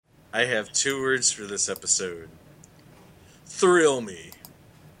I have 2 words for this episode. Thrill me.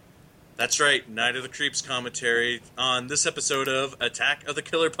 That's right, Night of the Creeps commentary on this episode of Attack of the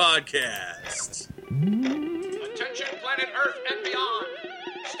Killer Podcast. Attention planet Earth and beyond.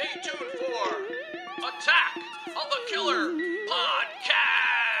 Stay tuned for Attack of the Killer Podcast.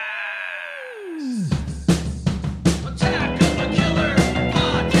 Attack of the Killer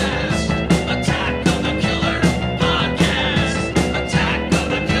Podcast. Attack of the Killer Podcast. Attack of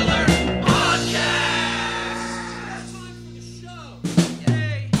the Killer Podcast.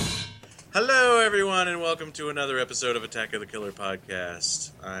 Yay! Hello, everyone, and welcome to another episode of Attack of the Killer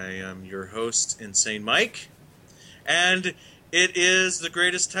Podcast. I am your host, Insane Mike, and it is the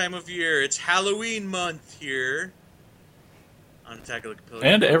greatest time of year. It's Halloween month here on Attack of the Killer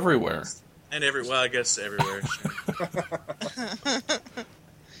And Podcast. everywhere. Well, I guess everywhere.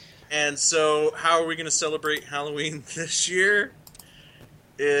 And so, how are we going to celebrate Halloween this year?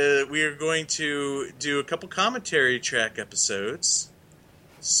 We are going to do a couple commentary track episodes.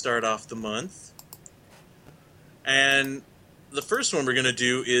 Start off the month. And the first one we're going to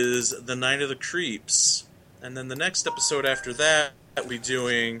do is The Night of the Creeps. And then the next episode after that, we'll be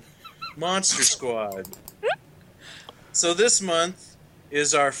doing Monster Squad. So this month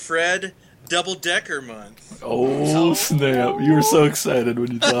is our Fred Double-Decker month. Oh, snap. You were so excited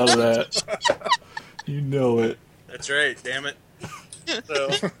when you thought of that. You know it. That's right, damn it. So,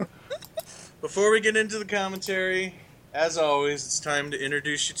 before we get into the commentary, as always, it's time to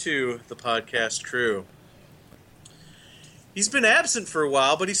introduce you to the podcast crew. He's been absent for a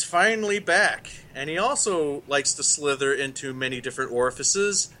while, but he's finally back. And he also likes to slither into many different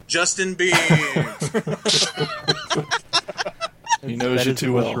orifices. Justin Bean. He knows That you is too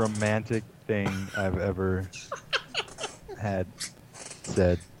the most well. romantic thing I've ever had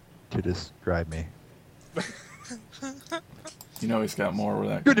said to describe me. You know he's got more where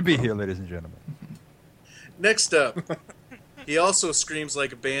that Good to be here, ladies and gentlemen. Next up, he also screams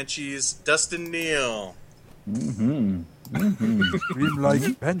like a banshee's Dustin Neal. Mm-hmm. Scream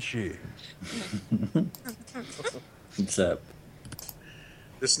like Banshee. What's up?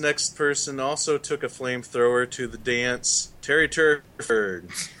 This next person also took a flamethrower to the dance, Terry Turford.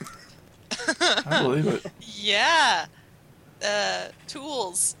 I believe it. Yeah.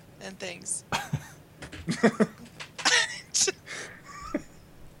 Tools and things.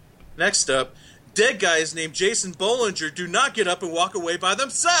 Next up, dead guys named Jason Bollinger do not get up and walk away by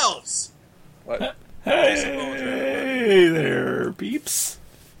themselves. What? Hey there, peeps.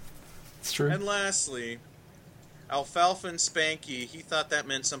 It's true. And lastly, Alfalfa and Spanky, he thought that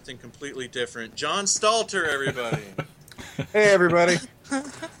meant something completely different. John Stalter, everybody. Hey, everybody.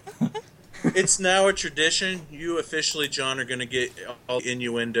 It's now a tradition. You officially, John, are going to get all the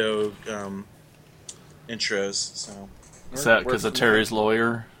innuendo intros. So Is that because of Terry's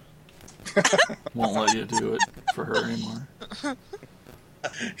lawyer? Won't let you do it for her anymore.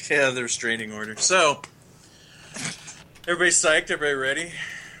 yeah, the restraining order. So, everybody psyched? Everybody ready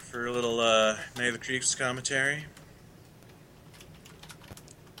for a little Night of the Creeps commentary?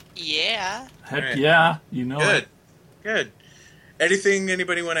 Yeah. Heck Alright. yeah, you know Good. it. Good. Anything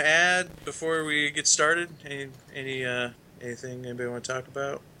anybody want to add before we get started? Anything anybody want to talk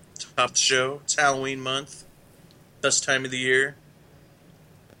about? Top of the show. It's Halloween month. Best time of the year.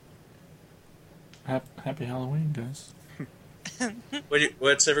 Happy Halloween, guys.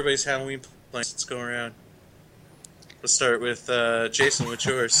 What's everybody's Halloween plans? Let's go around. Let's start with Jason. What's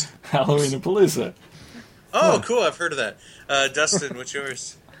yours? Halloween and Palooza. Oh, cool. I've heard of that. Dustin, what's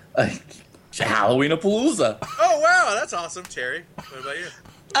yours? Halloween-a-palooza. Oh, wow. That's awesome. Terry, what about you?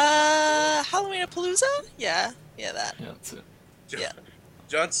 Halloween-a-Palooza? Yeah. Yeah, that. Yeah, that's it. Yeah.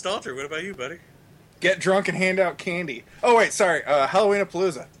 John Stalter, what about you, buddy? Get drunk and hand out candy. Oh, wait, sorry.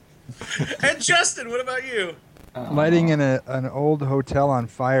 Halloween-a-palooza. And Justin, what about you? Lighting an old hotel on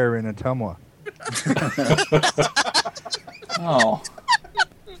fire in Ottumwa. Oh,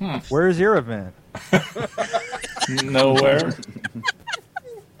 Where's your event? nowhere.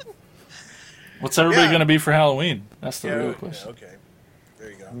 What's everybody Yeah. going to be for Halloween? That's the real question. Okay.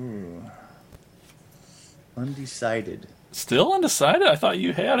 There you go. Ooh. Undecided. Still undecided? I thought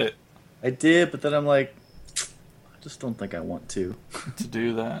you had it I did, but then I'm like, I just don't think I want to. to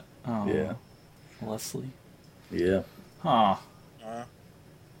do that. Oh, Yeah. Leslie. Yeah. Huh.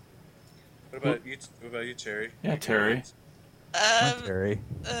 What about you, Terry? Yeah, Terry. Come on, Terry.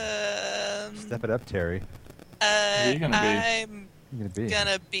 Um, Step it up, Terry. are you gonna be? I'm You're gonna be.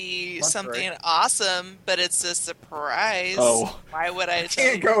 gonna be That's something right. awesome, but it's a surprise. Oh. Why would I tell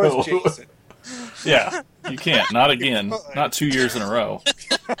Can't you? go as Oh. Jason. Yeah, you can't. Not again. Not 2 years in a row.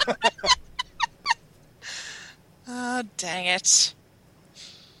 Oh, dang it.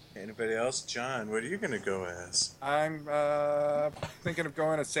 Anybody else? John, what are you gonna go as? I'm thinking of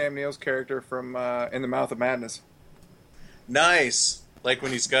going as Sam Neill's character from In the Mouth of Madness. Nice. Like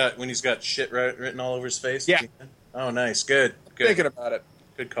when he's got shit written all over his face. Yeah. Oh, nice. Good. Thinking about it.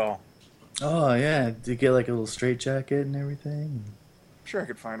 Good call. Oh yeah, do you get like a little straight jacket and everything? I'm sure I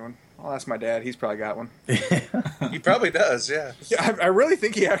could find one. I'll ask my dad. He's probably got one. He probably does. Yeah. Yeah, I really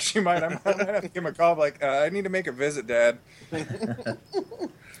think he actually might. I might have to give him a call. Like, I need to make a visit, Dad.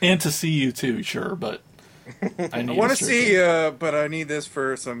 And to see you too, sure, but I I want to see you, but I need this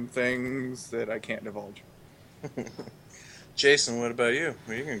for some things that I can't divulge. Jason, what about you?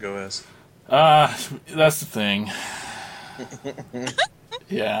 What are you gonna go as? That's the thing.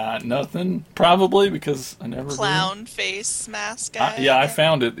 Yeah, nothing. Probably because I never do. Clown face mask guy. Yeah, I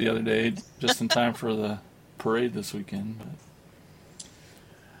found it the other day just in time for the parade this weekend.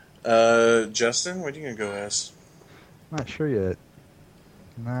 But Justin, what are you gonna go as? Not sure yet.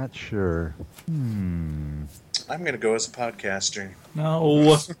 Not sure. I'm gonna go as a podcaster.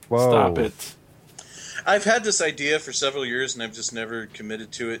 no, Whoa. stop it. I've had this idea for several years, and I've just never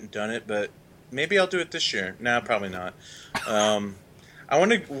committed to it and done it. But maybe I'll do it this year. No, probably not. I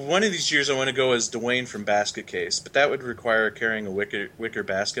want to. One of these years, I want to go as Dwayne from Basket Case, but that would require carrying a wicker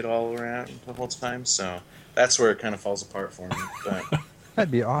basket all around the whole time. So that's where it kind of falls apart for me. But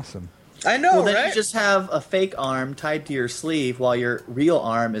That'd be awesome. I know, Well, then right? you just have a fake arm tied to your sleeve while your real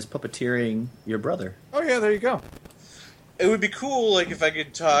arm is puppeteering your brother. Oh yeah, there you go. It would be cool, like if I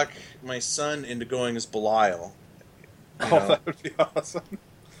could talk my son into going as Belial. You Oh, know, that would be awesome.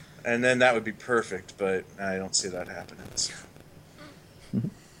 and then that would be perfect. But I don't see that happening. So.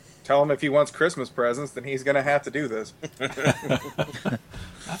 Tell him if he wants Christmas presents, then he's gonna have to do this.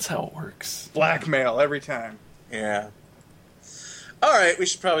 That's how it works. Blackmail every time. Yeah. All right, we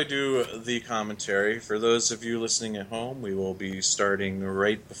should probably do the commentary. For those of you listening at home, we will be starting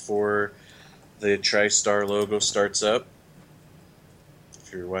right before the TriStar logo starts up.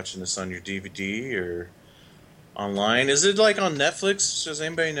 If you're watching this on your DVD or online, is it like on Netflix? Does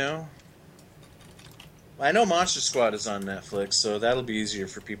anybody know? I know Monster Squad is on Netflix, so that'll be easier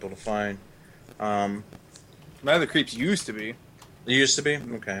for people to find. Night of the Creeps used to be. It used to be?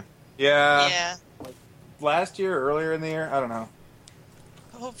 Okay. Yeah. Yeah. Last year, earlier in the year, I don't know.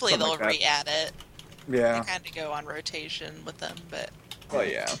 Hopefully Something they'll like that. re-add it. Yeah. They kind of go on rotation with them, but Oh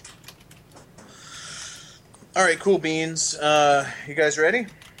yeah. All right, cool beans. You guys ready?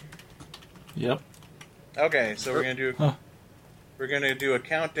 Yep. Okay, so we're Huh. gonna do a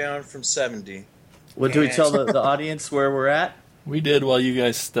countdown from 70. What do we tell the audience where we're at? We did while you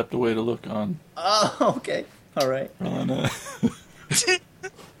guys stepped away to look on Oh, okay. All right.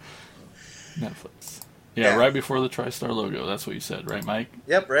 Netflix. Yeah, right before the TriStar logo. That's what you said, right, Mike?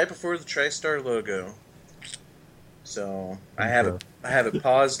 Yep, right before the TriStar logo. So I have it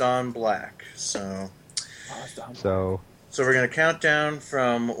paused on black. So So we're gonna count down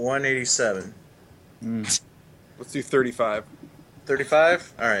from 187. Let's do 35.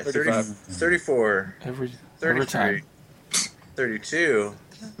 35? All right, 35. 34, Every 33, time. 32,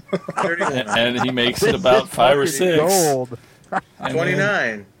 31, And he makes it about 5 or 6. gold. And then-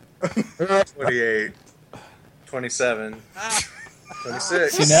 29, 28, 27,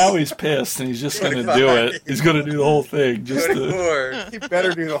 26. See, now he's pissed and he's just going to do it. He's going to do the whole thing. Just to, 24, He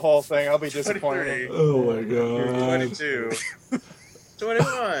better do the whole thing. I'll be disappointed. 23, oh my god. 22,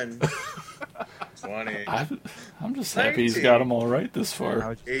 21, 20, I'm just happy he's got them all right this Now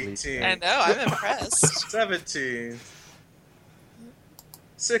far. it's just 18, I know, I'm impressed. 17,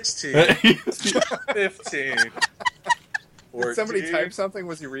 16, 15, 14, Did somebody type something?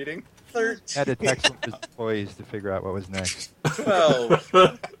 Was he reading? 13, had to text one of his employees to figure out what was next. 12,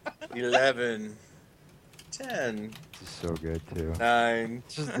 11, 10, This is so good too. 9,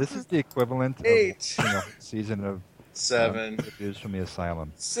 This is the equivalent of 8, season of 7, reviews from the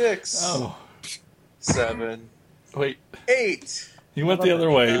asylum. 6, Oh, 7, wait. 8, He went the other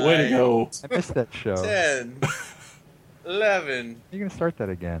way. Way to go. I missed that show. 10, 11, You're gonna start that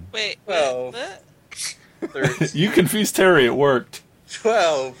again. Wait, Well. what? 13, You confused Terry. It worked.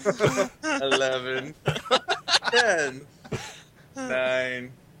 12, 11, 10,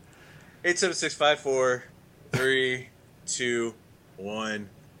 9, 8, 7, 6, 5, 4, 3, 2, 1,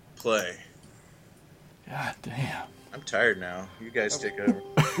 play. God damn. I'm tired now. You guys take over.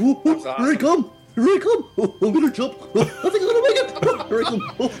 Here I come! Here I come! Oh, I'm gonna jump! Oh, I think I'm gonna make it! Oh, here I come!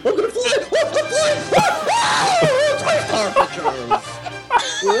 Oh, I'm gonna fly! Oh, I'm flying! Oh, TriStar pictures!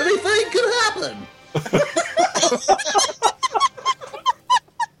 Anything could happen!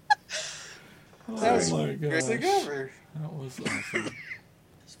 That was Oh my great thing gosh. ever. That was awesome.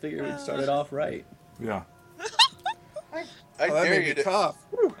 Just figured we'd start it off right. Yeah. I Oh, that dare made you me to. cough.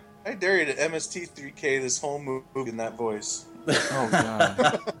 I dare you to MST3K this whole movie in that voice. Oh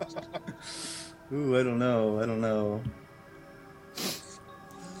god. Ooh, I don't know.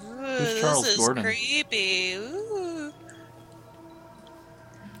 Ooh, Charles this is Gordon? creepy. Ooh.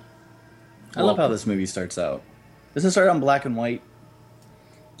 I love how this movie starts out. Does it start on black and white?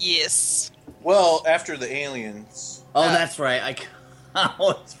 Yes. Well, after the aliens. Oh, that's right. I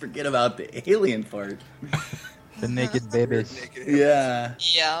always forget about the alien part. The naked babies. Yeah,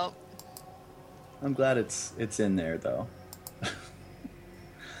 Yep. I'm glad it's in there though.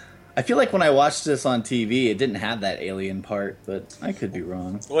 I feel like when I watched this on TV, it didn't have that alien part, but I could be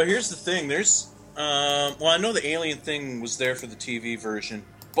wrong. Well, here's the thing. There's, well, I know the alien thing was there for the TV version,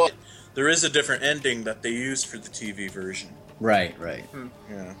 but there is a different ending that they used for the TV version. Right.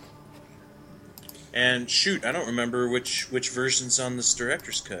 Yeah. And shoot, I don't remember which version's on this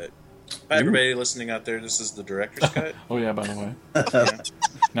director's cut. Hi, everybody listening out there. This is the director's cut. Oh yeah, by the way. Yeah.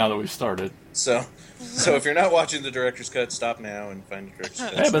 Now that we've started. So if you're not watching the director's cut, stop now and find the director's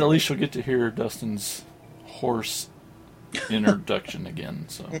cut. Hey, but at least you'll get to hear Dustin's horse introduction again.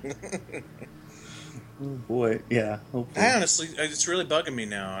 So Oh boy, yeah. Hopefully. I honestly, it's really bugging me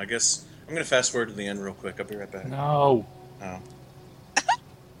now. I guess I'm going to fast forward to the end real quick. I'll be right back. no. Oh.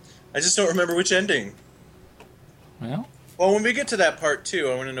 I just don't remember which ending. Well, Well, when we get to that part too,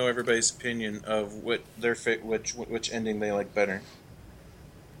 I want to know everybody's opinion of what their which ending they like better.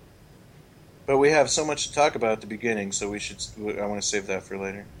 But we have so much to talk about at the beginning, so I want to save that for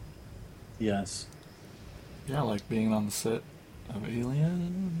later. Yes. yeah, like being on the set of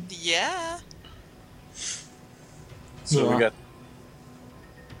Alien. Yeah. So Yeah. we got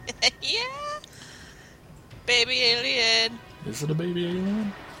Yeah. Baby alien. Is it a baby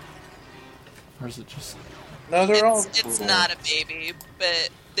alien? Or is it just... no, they're all. It's not a baby, but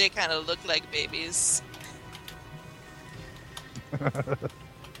they kind of look like babies.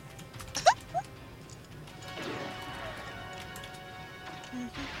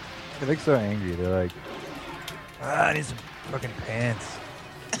 They look so angry. They're like, I need some fucking pants.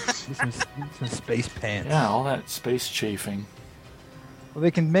 Need some space pants. Yeah, all that space chafing. Well,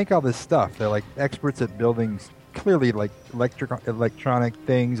 they can make all this stuff. They're like experts at building clearly like electronic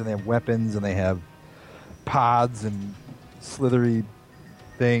things, and they have weapons, and they have pods and slithery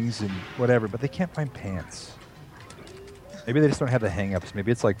things and whatever, but they can't find pants. Maybe they just don't have the hang-ups.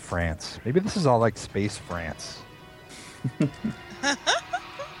 Maybe it's like France. Maybe this is all like space France.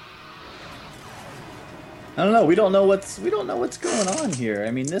 I don't know. We don't know what's going on here.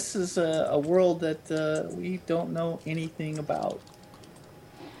 I mean, this is a world that we don't know anything about.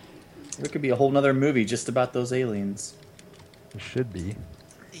 There could be a whole nother movie just about those aliens. It should be.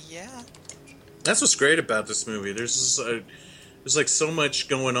 Yeah. That's what's great about this movie. There's like so much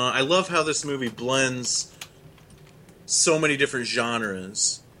going on. I love how this movie blends so many different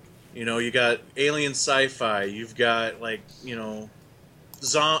genres. You know, you got alien sci-fi. You've got like, you know,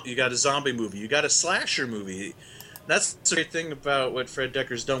 you got a zombie movie. You got a slasher movie. That's the great thing about what Fred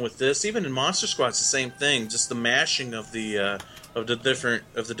Decker's done with this. Even in Monster Squad, it's the same thing. Just the mashing of the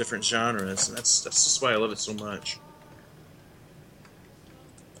different genres. And that's just why I love it so much.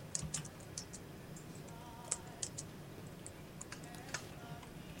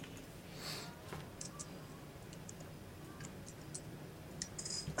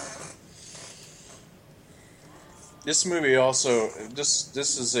 This movie also this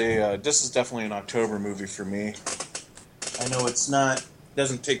is definitely an October movie for me. I know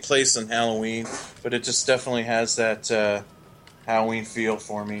doesn't take place on Halloween, but it just definitely has that Halloween feel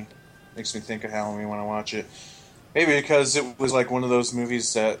for me. Makes me think of Halloween when I watch it. Maybe because it was like one of those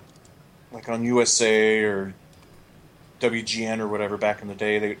movies that, like on USA or WGN or whatever back in the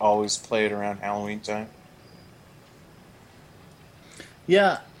day, they always play it around Halloween time.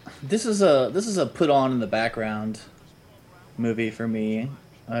 Yeah, this is a put on in the background movie for me.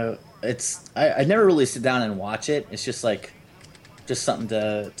 I never really sit down and watch it. It's just something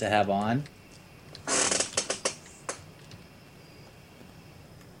to have on.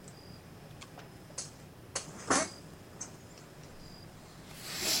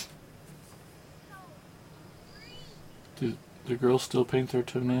 Do girls still paint their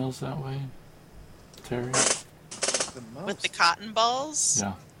toenails that way, Terry? With the cotton balls?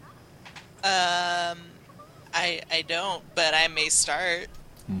 Yeah. I don't, but I may start.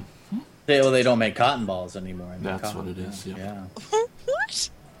 They don't make cotton balls anymore. That's what it is, yeah. Yeah. What?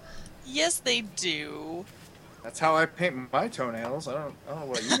 Yes, they do. That's how I paint my toenails. I don't know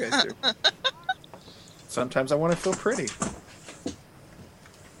what you guys do. Sometimes I want to feel pretty.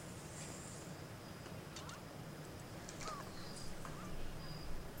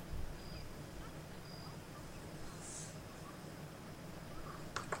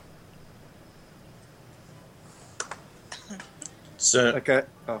 So That guy.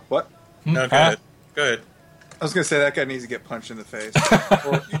 Oh, what? no, go ahead. Go ahead. I was gonna say that guy needs to get punched in the face,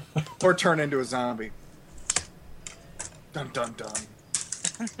 or turn into a zombie. Dun dun dun.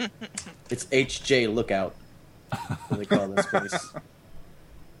 It's HJ Lookout. What they call this place.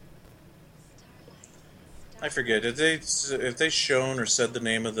 I forget. Have they shown or said the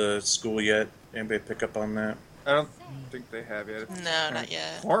name of the school yet? Anybody pick up on that? I don't think they have yet. No, not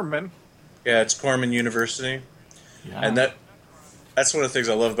yet. Corman. Yeah, it's Corman University, Yeah. and that's one of the things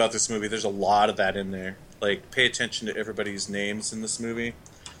I love about this movie. There's a lot of that in there. Like, pay attention to everybody's names in this movie.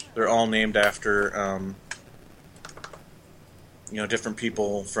 They're all named after, different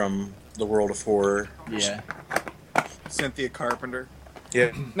people from the world of horror. Yeah. Cynthia Carpenter.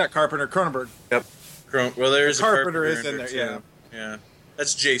 Yeah. Not Carpenter. Cronenberg. Yep. Well, there's a Carpenter is in there, too. yeah. Yeah.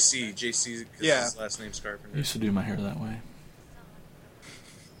 That's JC. JC, because Yeah. his last name's I Carpenter. used to do my hair that way.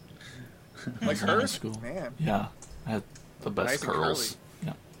 Like was in high hers? school. Man. Yeah, I had the best Nice and curls.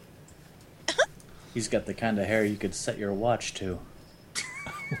 Yeah. He's got the kind of hair you could set your watch to.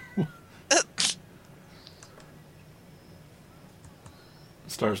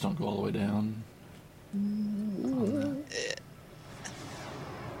 Stars don't go all the way down.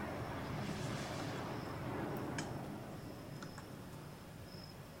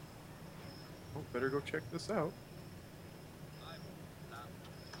 Oh, better go check this out.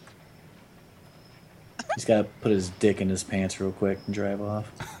 He's got to put his dick in his pants real quick and drive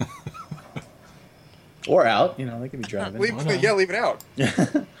off. Or out, they could be driving. Leave it out.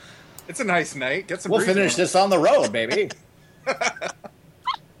 It's a nice night. Get some. We'll breeze finish on. this on the road, baby.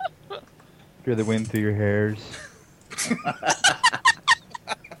 Feel the wind through your hairs.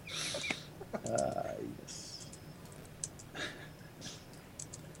 Yes.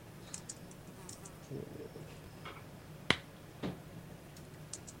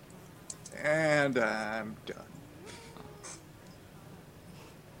 And I'm done.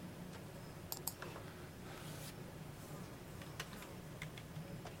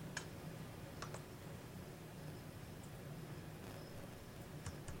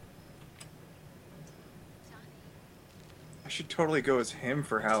 I should totally go as him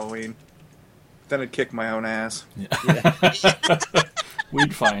for Halloween. Then I'd kick my own ass.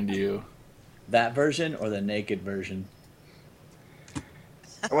 We'd find you. That version or the naked version?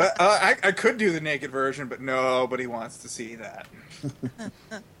 Well, I could do the naked version, but nobody wants to see that.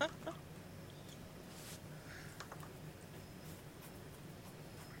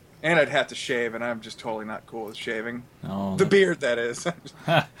 And I'd have to shave, and I'm just totally not cool with shaving. No, The beard, that is.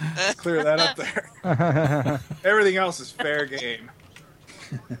 Just clear that up there. Everything else is fair game.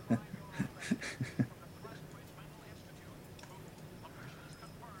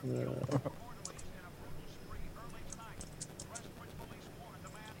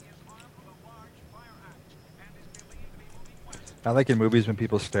 I like in movies when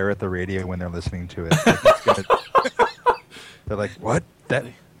people stare at the radio when they're listening to it. Like it's gonna- they're like, "What? That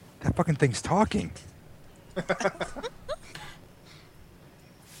fucking thing's talking."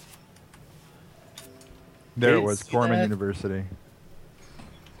 There it Didn't was, see Corman that. University.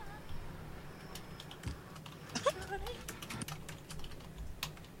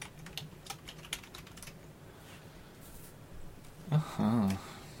 Huh.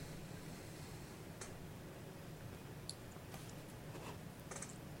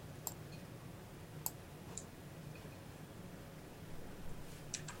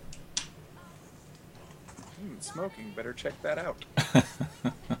 Smoking, better check that out.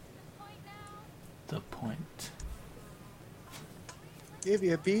 The point. Give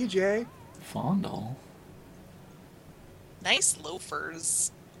you a BJ. Fondle. Nice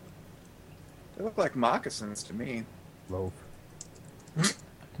loafers. They look like moccasins to me. Loaf.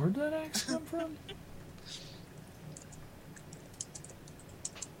 Where'd that axe come from?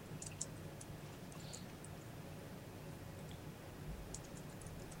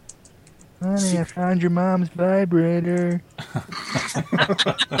 Honey, I found your mom's vibrator.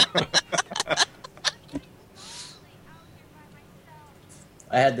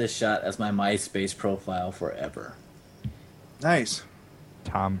 I had this shot as my MySpace profile forever. Nice.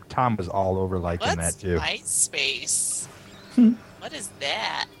 Tom was all over liking What's that too. MySpace? What is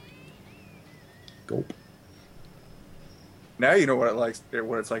that? Gulp. Now you know what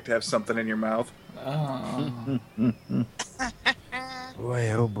it's like to have something in your mouth. Oh. Boy,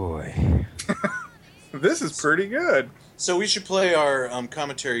 oh boy. This is pretty good. So we should play our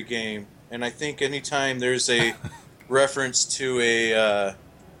commentary game, and I think anytime there's a reference to a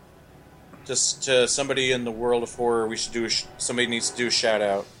just to somebody in the world of horror, we should do somebody needs to do a shout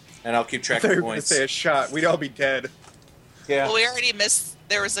out, and I'll keep track They of were going to points. say a shot. We'd all be dead. Yeah. Well, we already missed.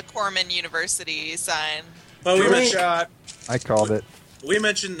 There was a Corman University sign. Well, we Do a mentioned, shot. I called it. We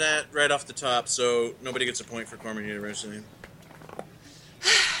mentioned that right off the top, so nobody gets a point for Corman University.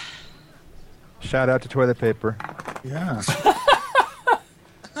 Shout out to toilet paper. Yeah. Springs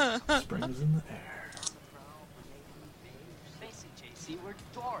in the air. Face it, JC, we're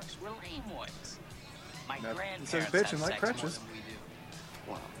dorks. We're lame ones. My That- grandparents instead of bitching, have like sex more crutches. than we do.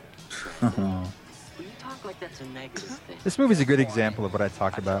 Well, you talk like that's a negative thing. This movie's a good example of what I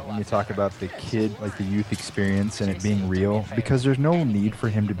talk about when you talk about the kid, like the youth experience and it being real, because there's no need for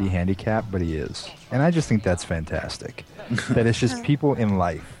him to be handicapped, but he is. And I just think that's fantastic. That it's just people in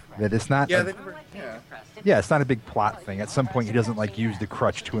life. That it's not. Yeah, a- they never, yeah. yeah, it's not a big plot thing. At some point, he doesn't like use the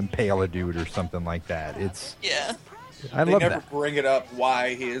crutch to impale a dude or something like that. It's. Yeah. I They love never that. bring it up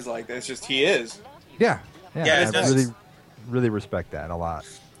why he is like that. It's just he is. Yeah. Yeah. Yeah, it I does. really respect that a lot.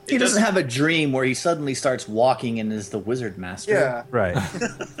 He doesn't have a dream where he suddenly starts walking and is the wizard master. Yeah. Right.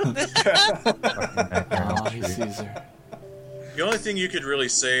 Oh, he sees her. The only thing you could really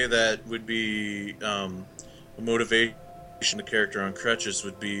say that would be a motivation to the character on crutches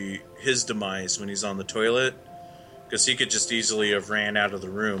would be his demise when he's on the toilet, because he could just easily have ran out of the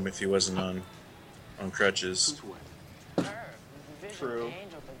room if he wasn't on crutches. True.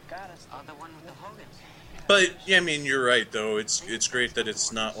 But yeah, I mean, you're right though. It's great that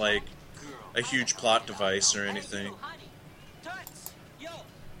it's not like a huge plot device or anything.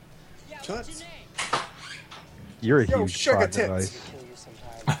 Toots. You're a Yo, huge sugar plot tits. device.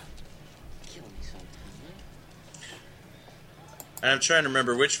 And I'm trying to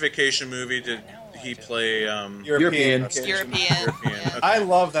remember which vacation movie did he play. European. Okay. European. European. Okay. I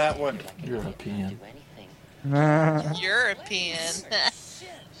love that one. European. European.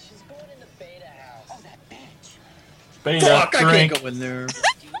 Beta, Fuck, I drink. can't go in there.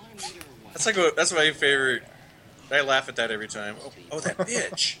 That's my favorite. I laugh at that every time. Oh, that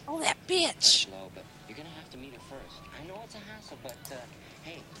bitch. Oh, that bitch. Low, but you're gonna have to meet her first. I know it's a hassle, but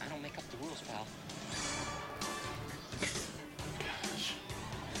hey, I don't make up the rules, pal.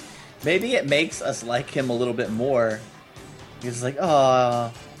 Maybe it makes us like him a little bit more. He's like,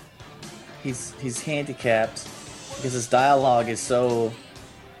 oh, he's handicapped because his dialogue is so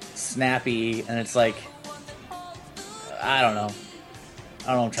snappy, and it's like, I don't know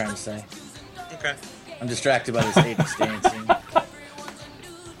what I'm trying to say. Okay. I'm distracted by this 80s dancing.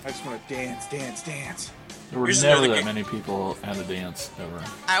 I just want to dance, dance, dance. There were Here's never another that game. many people at a dance ever.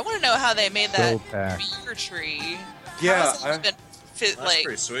 I want to know how they made that So packed. beer tree. Yeah, How has that been fit, That's like,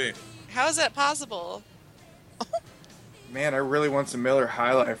 pretty sweet. how is that possible? Man, I really want some Miller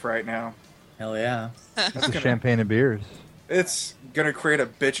High Life right now. Hell yeah. That's the champagne and beers. It's gonna create a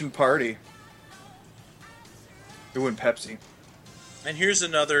bitchin' party. Ooh, and Pepsi. And here's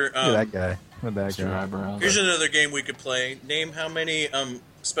another. Look at that guy. Look at that Your guy. eyebrows. Here's another game we could play. Name how many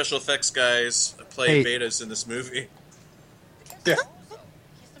special effects guys play Hey. betas in this movie. Yeah.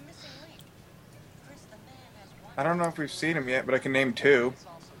 I don't know if we've seen him yet, but I can name two.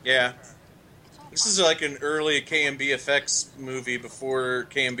 Yeah. This is like an early KMBFX movie before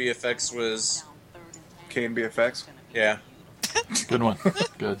KMBFX was. K and BFX. Yeah. Good one.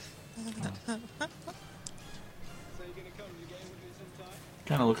 Good.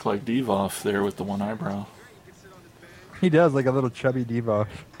 Kind of look like Devoff there with the one eyebrow. He does like a little chubby diva.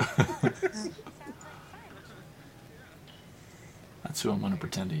 That's who I'm going to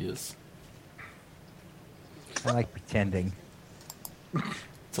pretend he is. I like pretending.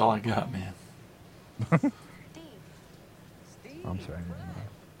 That's all I got, man. Oh, I'm sorry.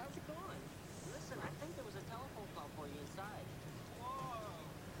 How's it going? Listen, I think there was a telephone call for you inside. Whoa,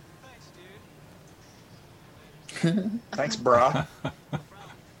 thanks, dude. Thanks, brah.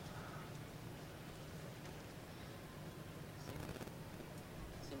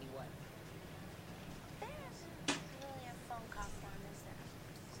 Cindy, what?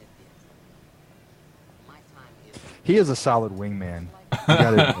 My time is. He is a solid wingman. You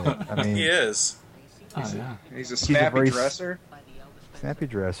gotta admit. I mean, He is. Oh, yeah. He's a a snappy very dresser. snappy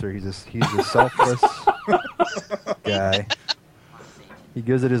dresser. He's a selfless guy. He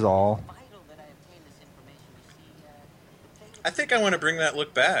gives it his all. Vital that I obtain this information. You see, I think I want to bring that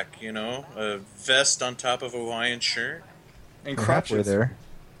look back, you know? A vest on top of a Hawaiian shirt. And We're halfway crutches. there.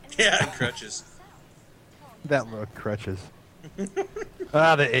 Yeah, and crutches. That look, crutches.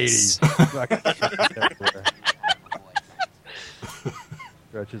 Ah, the 80s. Fucking crutches everywhere.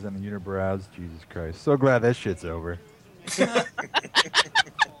 Crutches and the unibrows. Jesus Christ. So glad that shit's over. If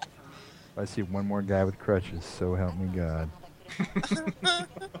I see one more guy with crutches, so help me God.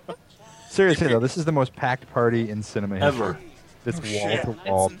 Seriously though, this is the most packed party in cinema history. Ever. It's Oh, wall shit. to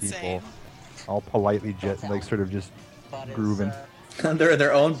wall That's people, insane. all politely like sort of just grooving. They're in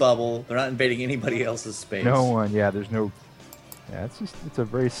their own bubble. They're not invading anybody else's space. No one, yeah. There's no Yeah, it's a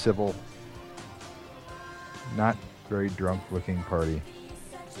very civil, not very drunk-looking party.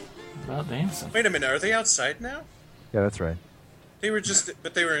 About dancing. Wait a minute, are they outside now? Yeah, that's right. They were just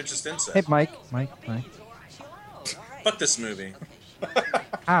inside. Hey, Mike. Fuck this movie.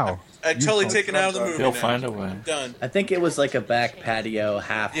 Ow. I'm totally taken out of the movie. He'll now. find a way. Done. I think it was like a back patio,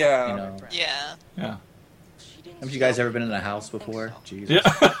 half. Yeah. You know. Yeah. Yeah. Have you guys ever been in a house before? Jesus.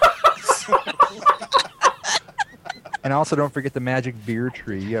 Yeah. And also, don't forget the magic beer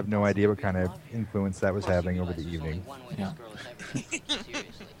tree. You have no idea what kind of influence that was having over the evening. Yeah.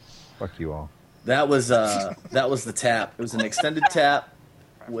 Fuck you all. That was the tap. It was an extended tap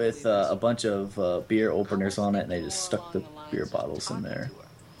with a bunch of beer openers on it, and they just stuck the beer bottles in there.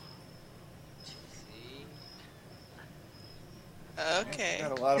 Okay.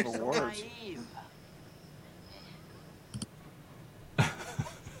 Got a lot of awards.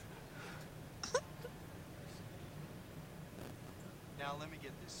 Now let me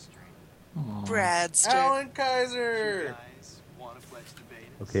get this straight. Aw. Bradster. Alan Kaiser. Guys, want to flex the beta?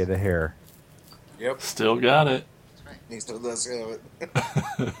 Okay, the hair. Yep. Still got it. He still does have it.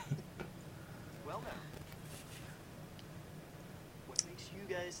 Well now. What makes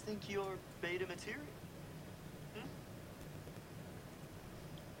you guys think you're beta material?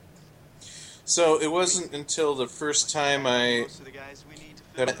 So it wasn't until the first time I Most of the guys we need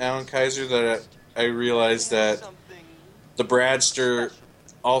to got Alan Kaiser that I realized that something the Bradster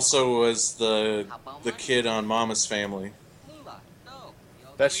also was the kid on Mama's Family.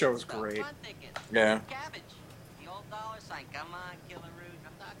 That show was great. Yeah. Cabbage. The old dollar sign. Come on, Killer Root.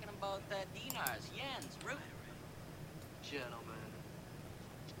 I'm talking about dinars, yens, root. gentlemen.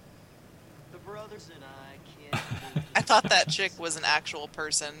 The brothers and I can't. I thought that chick was an actual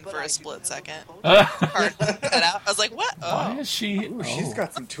person But for I a do split have a second. proposal. Hard to cut out. I was like, what? Why Oh. is she? Ooh, she's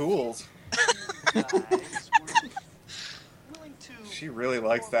got some tools. Guys were willing to She really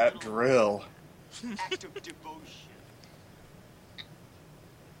likes that drill. act of devotion.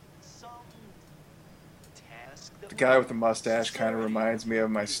 Some task that The guy with the mustache kind of reminds me of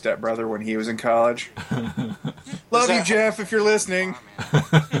my stepbrother when he was in college. Love you, that- Jeff, if you're listening.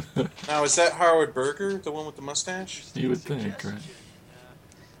 Now, is that Howard Berger, the one with the mustache? You would think, right?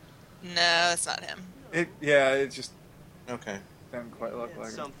 No, that's not him. It just Okay. doesn't quite look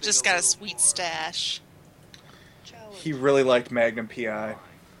like him. Just got a sweet stash. He really liked Magnum PI.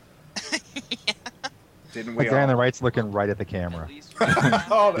 Didn't The we guy on the all? right's looking right at the camera.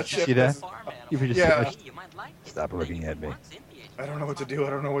 Oh, that shit. See that? is- You can just Yeah. stop looking at me. I don't know what to do. I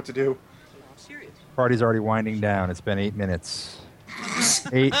don't know what to do. Party's already winding down. It's been 8 minutes.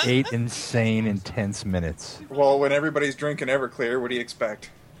 eight insane, intense minutes. Well, when everybody's drinking Everclear, what do you expect?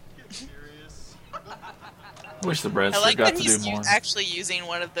 Wish the I Bradster like got that to he's do more. actually using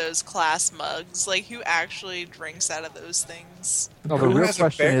one of those class mugs. Like, who actually drinks out of those things? No, the Who real has a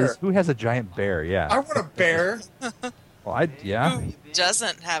question bear? is, who has a giant bear? I Yeah. want a bear. Well, yeah. Who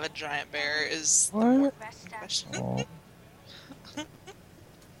doesn't have a giant bear is the What? more question. Oh. I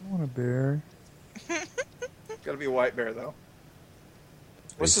want a bear. Got to be a white bear, though.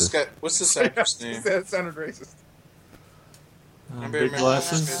 What's this guy? What's this actor's name? That sounded racist. Remember- Big remember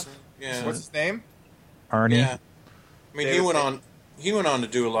glasses. this guy? Yeah. What's his name? Arnie. Yeah. I mean, he went on. He went on to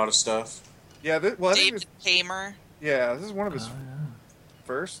do a lot of stuff. Yeah, well, I think David Tamer. this is one of his Oh,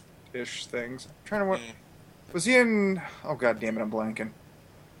 first-ish things. I'm trying to what Yeah. was he in? Oh god damn it, I'm blanking.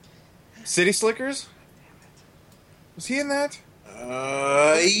 City Slickers? Was he in that?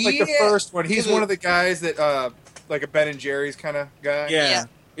 Like the first one. He's one of the guys that like a Ben and Jerry's kind of guy. Yeah. Yeah.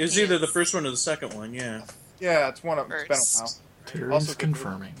 It was either the first one or the second one. Yeah. Yeah, it's one of them. It's been a while. First. Terry's Also good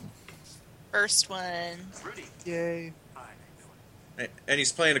confirming. First one. Yay. And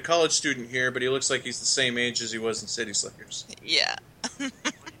he's playing a college student here, but he looks like he's the same age as he was in City Slickers. Yeah.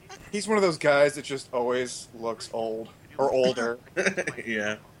 He's one of those guys that just always looks old or older.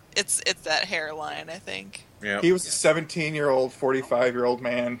 Yeah. It's that hairline, I think. Yeah. He was a 17-year-old, 45-year-old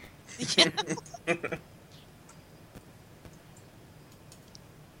man.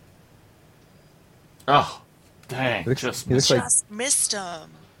 Oh, dang! He looks- Just he looks like Just missed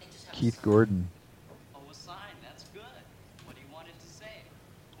him. Keith Gordon. Oh, a sign. That's good. What do you want it to say?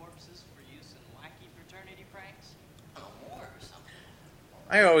 Corpses for use in wacky fraternity pranks? A war or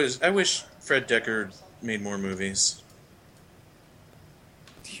something? I wish Fred Decker made more movies.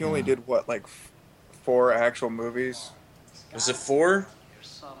 He only did what, like 4 actual movies? Was it 4?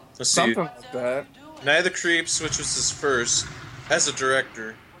 Let's see. Something like that. Night of the Creeps, which was his first as a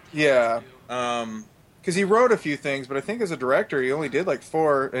director. Yeah. Um, Because he wrote a few things, but I think as a director, he only did like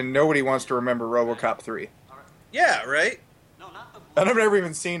 4, and nobody wants to remember RoboCop 3. yeah, right. No, not the And I've never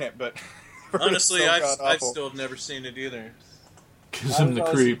even seen it, but Honestly, it's so I've god-awful. still never seen it either. Gives him the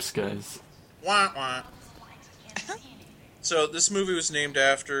creeps, guys. Wah, wah. So this movie was named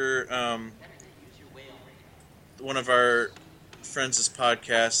after one of our friends'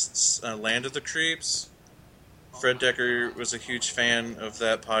 podcasts, Land of the Creeps. Fred Decker was a huge fan of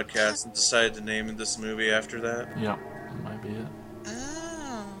that podcast and decided to name this movie after that. Yeah, that might be it.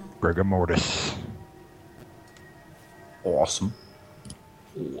 Oh. Rigor mortis. Awesome.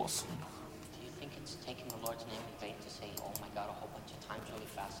 Awesome. Do you think it's taking the Lord's name in vain to say, oh my God, a whole bunch of times really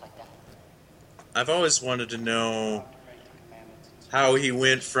fast like that? I've always wanted to know how he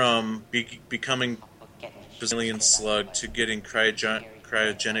went from becoming Brazilian slug to getting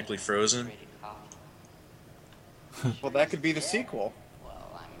cryogenically frozen. Well, that could be the sequel. Well,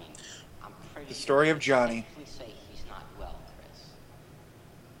 I mean, I'm pretty The story of Johnny. safely say he's not well, Chris.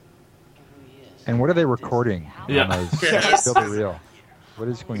 Who he is. And what are they recording? Yeah. On those Yes. reel to reel? What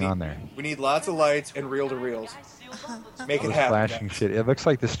is going on there? We need lots of lights and reel-to-reels. Make it Those happen. flashing shit. It looks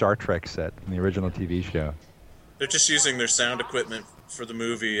like the Star Trek set from the original TV show. They're just using their sound equipment for the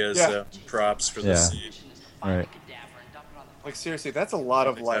movie as Yeah. props for the Yeah. scene. Right. Like, seriously, that's a lot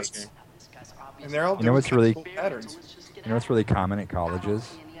of lights. And they're all You know what's doing really- cool patterns. You know what's really common at colleges?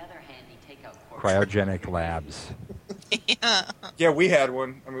 Cryogenic labs. Yeah. Yeah, we had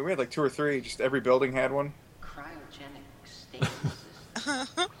one. I mean, we had like 2 or 3. Just every building had one. Cryogenic stasis.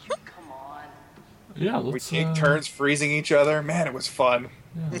 Come on. Yeah, We let's. take turns freezing each other. Man, it was fun.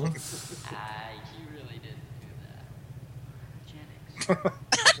 Yeah, let's. You really didn't do that.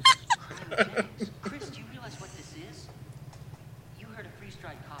 Cryogenics. Chris, do you realize what this is? You heard of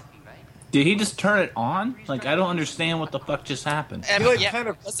freeze-dried coffee, right? Did he just turn it on? Like, I don't understand what the fuck just happened. And, like, yeah, kind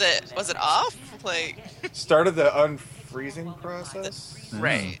of- was it off? Like, Started the unfreezing process.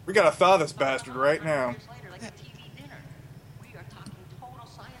 right. We gotta thaw this bastard right now. Years later, like a TV dinner. We are talking total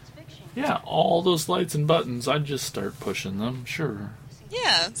science fiction. Yeah, all those lights and buttons. I'd just start pushing them. Sure.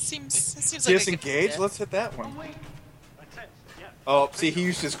 Yeah, it seems like a good Disengage? idea. Let's hit that one. Oh, see, he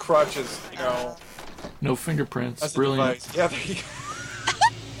used his crutches. No fingerprints. That's a Brilliant. device. Yeah, there you go.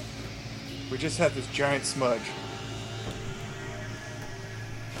 We just had this giant smudge.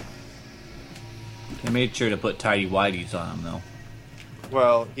 They made sure to put tidy whities on him, though.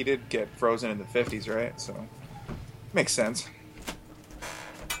 Well, he did get frozen in the 50s, right? So, makes sense.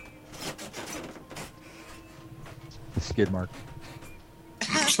 Skid mark.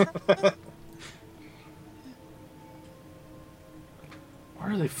 Why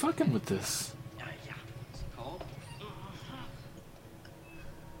are they fucking with this? It's cold.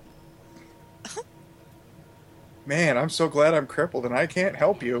 Man, I'm so glad I'm crippled and I can't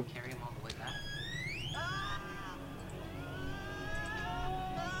help you. Carry him all the way back.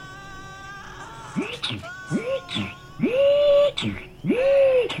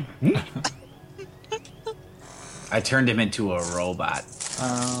 I turned him into a robot.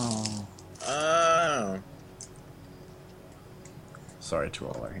 Oh. Oh. Sorry to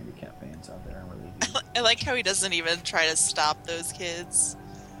all our handicapped fans out there. I really do. I like how he doesn't even try to stop those kids.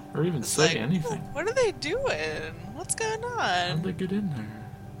 Or even It's say like, anything. What are they doing? What's going How'd on? they get in there?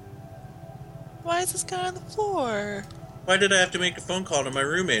 Why is this guy on the floor? Why did I have to make a phone call to my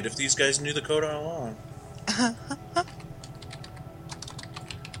roommate if these guys knew the code all along?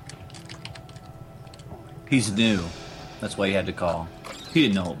 He's new. That's why he had to call. He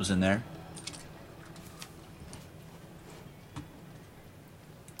didn't know what was in there.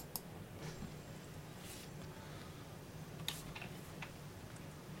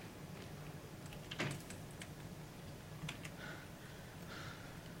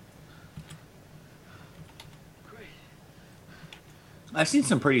 I've seen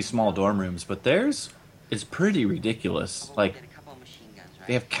some pretty small dorm rooms, but theirs is pretty ridiculous. Like, Get a couple of machine guns, right?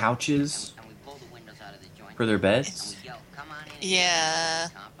 they have couches And we blow the windows out of the joint. for their And beds. we yell, come on in. Yeah.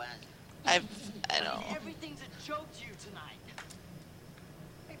 Compas. I know. Everything's a joke to you tonight.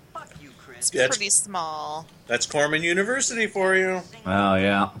 Hey, fuck you, Chris. It's That's- pretty small. That's Corman University for you. Oh,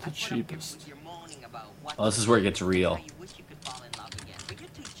 yeah. The cheapest. You're moaning about what Well, this is where it gets real. how you wish you could fall in love again, but you're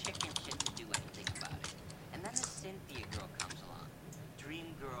too chicken shit to do anything about it. And then the Cynthia girl comes along.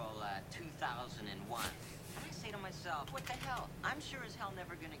 Dream Girl 2001. And I say to myself, what the hell? I'm sure as hell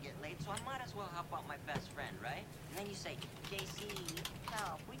never gonna get laid, so I might as well help out my best friend, right? And then you say, JC,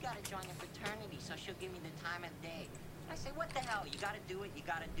 help, we gotta join a fraternity so she'll give me the time of day. And I say, what the hell? You gotta do it, you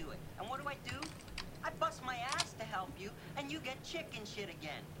gotta do it. And what do? I bust my ass to help you, and you get chicken shit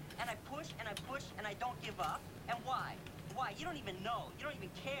again. And I push, and I push, and I don't give up. And why? Why? You don't even know. You don't even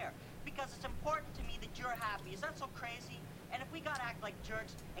care. Because it's important to me that you're happy. Is that so crazy? And if we gotta act like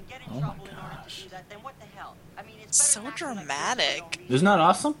jerks and get in Oh my trouble in order to gosh. do that, then what the hell? I mean, it's So better than acting like jerks for dramatic. no reason. Isn't that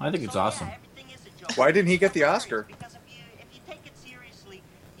awesome? I think it's So, awesome. Yeah, everything is a joke. Why didn't he get the Oscar? Because if you take it seriously,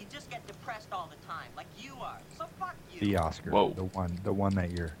 The Oscar. Whoa. The one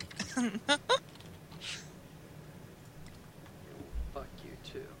that year. Fuck you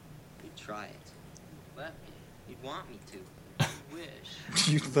too. You'd try it. Let me. You'd want me to. You wish.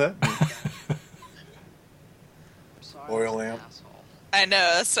 You let me. Sorry, Oil I'm an lamp. asshole. I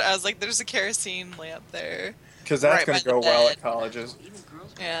know. So I was like, there's a kerosene lamp there. Because that's Right going by to the go well bed. at colleges. Even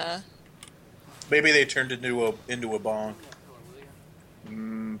girls Yeah. Maybe they turned it into a bong.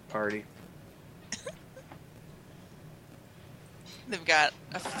 Party. They've got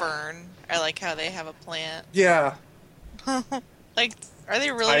a fern. I like how they have a plant. Yeah. Like, are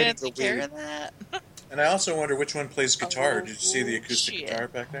they really Hiding going to the take care weed. of that? And I also wonder which one plays guitar. Did you see the acoustic shit. guitar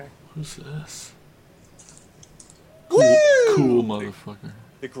back there? Who's this? Woo! Cool motherfucker.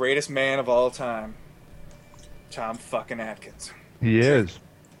 The greatest man of all time. Tom fucking Atkins. He is.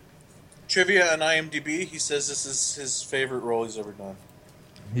 Trivia on IMDb, he says this is his favorite role he's ever done.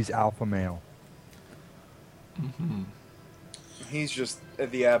 He's alpha male. Mm-hmm. He's just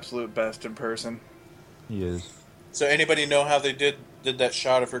the absolute best in person. He is. So anybody know how they did that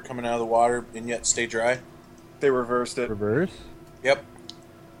shot of her coming out of the water and yet stay dry? They reversed it. Reverse? Yep.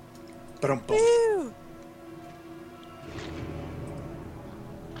 Woo!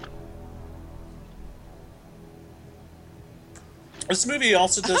 This movie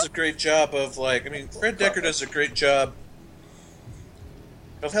also does a great job of, like, I mean, Fred Decker does a great job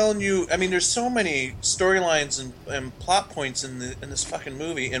of telling you. I mean, there's so many storylines and plot points in this fucking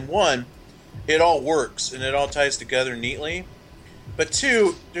movie. And one, it all works and it all ties together neatly. But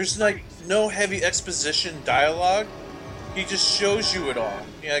two, there's like no heavy exposition dialogue. He just shows you it all.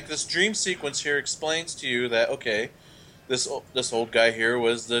 Yeah, like this dream sequence here explains to you that okay, this old guy here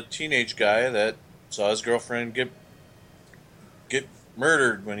was the teenage guy that saw his girlfriend get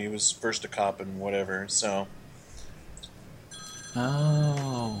murdered when he was first a cop and whatever. So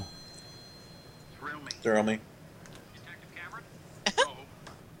Oh. throw me. Detective Cameron? Oh,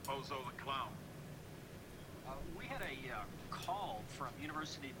 Bozo the Clown. We had a call from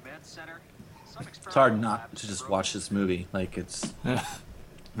University Med Center. Some It's hard not to just watch this movie. Like it's, I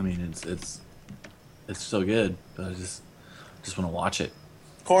mean, it's so good, but I just want to watch it.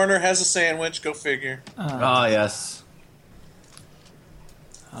 Coroner has a sandwich. Go figure. Oh yes.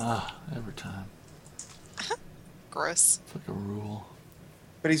 Every time. Gross. It's like a rule.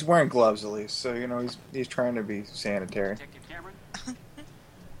 But he's wearing gloves at least, so you know he's trying to be sanitary. Detective Cameron?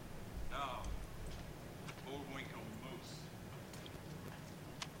 No. Bullwinkle Moose.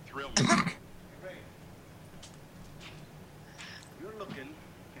 Thrill me. You're looking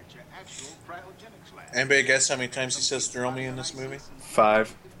at your actual cryogenics lab. Anybody guess how many times he says "throw me" in this movie?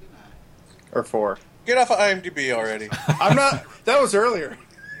 5 or 4. Get off of IMDb already. I'm not. That was earlier.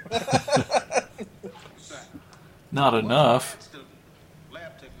 Not enough.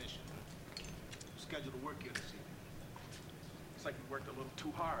 Lab technician. Scheduled to work here this evening. Looks like you worked a little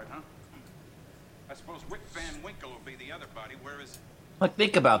too hard, huh? I suppose Wick Van Winkle will be the other body, whereas Like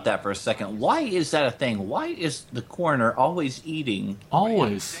think about that for a second. Why is that a thing? Why is the coroner always eating?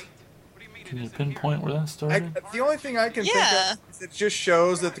 Always. Can you pinpoint where that started? The only thing I can Yeah. think of is it just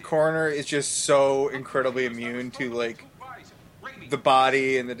shows that the coroner is just so incredibly immune to like the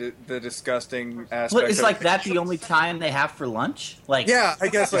body and the disgusting aspect. What, is of like it. that the only time they have for lunch? Like Yeah, I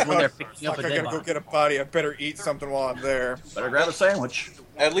guess like when they're oh, picking up fuck, a I dead gotta go body. get a body. I better eat something while I'm there. Better grab a sandwich.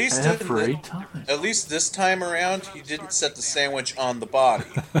 At least And for 8 times. At least this time around, he didn't set the sandwich on the body.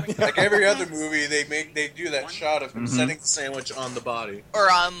 Like every other movie, they do that shot of him setting the sandwich on the body.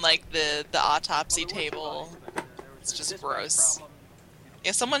 Or on like the autopsy table. It's just gross.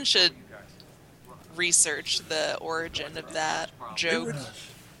 Yeah, someone should research the origin of that joke.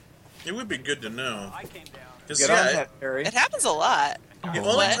 It would be good to know. 'Cause, Get on yeah, that, Harry. It happens a lot.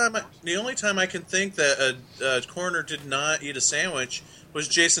 the only time I can think that a coroner did not eat a sandwich was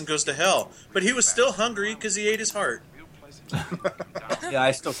Jason Goes to Hell, but he was still hungry because he ate his heart. Yeah,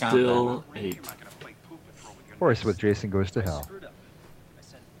 I still count Still 8. Of course, with Jason Goes to Hell.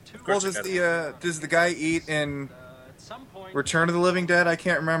 Well, does the guy eat in Return of the Living Dead? I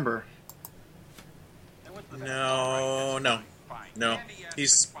can't remember. No.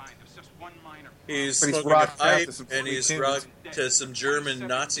 He's But he's smoking a rocked out pipe to some and he's tunes. rocked to some German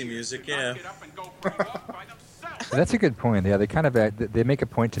Nazi music. Yeah. That's a good point. Yeah, they kind of they make a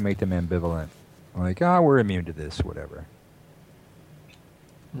point to make them ambivalent. Like, we're immune to this, whatever.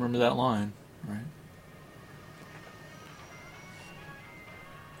 Remember that line, right?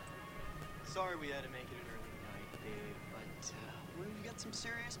 Sorry we had to make it an early night, Dave, but we've got some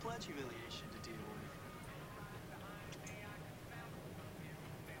serious pledge humiliation to deal with.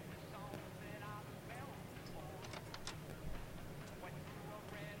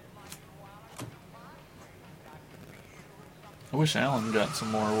 I wish Alan got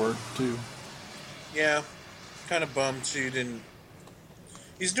some more work too. Yeah, kind of bummed she didn't.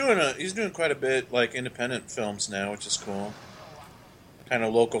 He's doing quite a bit like independent films now, which is cool. Kind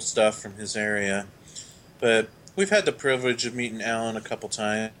of local stuff from his area. But we've had the privilege of meeting Alan a couple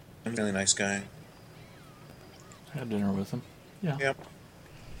times. He's a really nice guy. Had dinner with him. Yeah. Yep.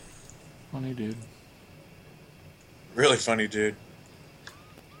 Funny dude. Really funny dude.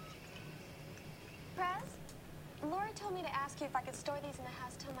 Prez, Lori told me to ask you if I could store these in the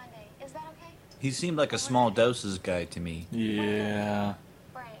house till Monday. Is that okay? He seemed like a small doses guy to me. Yeah.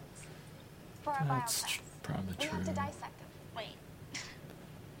 Brains. For our That's bio class. probably We true. have to dissect them. Wait.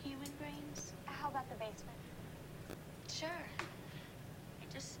 Human brains? How about the basement? Sure.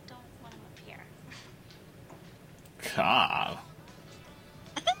 I just don't want them up here. God.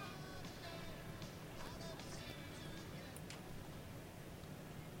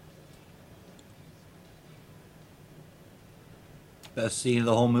 Best scene of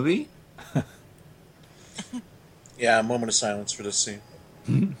the whole movie? Yeah, a moment of silence for this scene.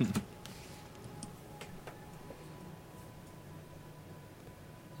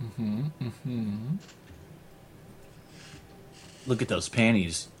 Look at those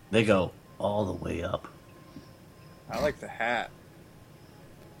panties. They go all the way up. I like the hat.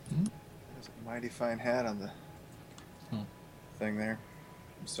 There's a mighty fine hat on the thing there.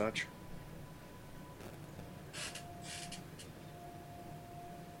 And such.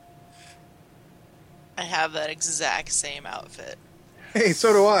 I have that exact same outfit. Hey,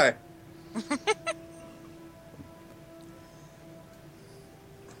 so do I.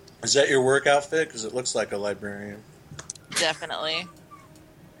 Is that your work outfit? Because it looks like a librarian. Definitely.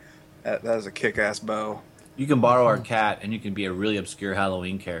 That is a kick-ass bow. You can borrow our cat, and you can be a really obscure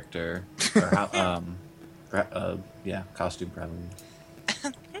Halloween character. Or, yeah, costume probably.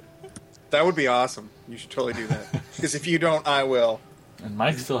 That would be awesome. You should totally do that. Because if you don't, I will. And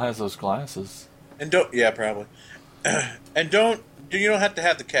Mike still has those glasses. And don't, yeah, probably. And you don't have to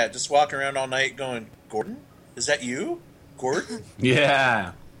have the cat. Just walk around all night going, Gordon? Is that you? Gordon?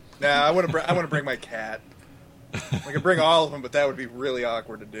 Yeah. Nah, I want to bring my cat. I could bring all of them, but that would be really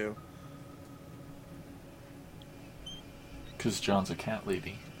awkward to do. Because John's a cat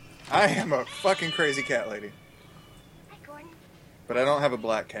lady. I am a fucking crazy cat lady. Hi, Gordon. But I don't have a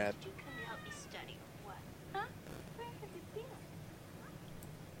black cat. Come to help me study or what? Huh? Where have you been?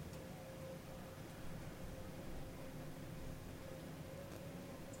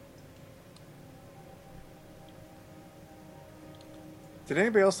 Did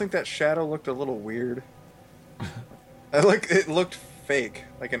anybody else think that shadow looked a little weird? It looked fake,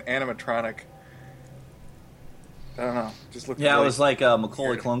 like an animatronic. I don't know. Just looked. Yeah, really it was like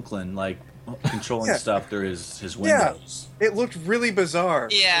Macaulay Culkin, like controlling stuff through his windows. Yeah, it looked really bizarre.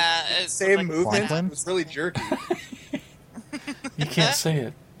 Yeah. Same movement. Conklin? It was really jerky. You can't say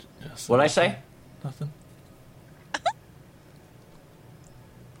it. Just What'd I say? Nothing.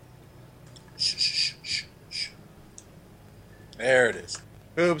 Shh, shh, shh, shh. There it is.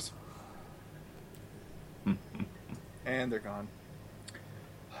 Boobs. And they're gone.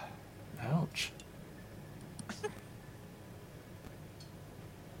 Ouch.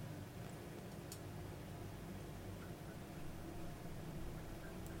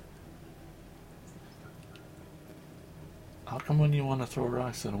 How come when you want to throw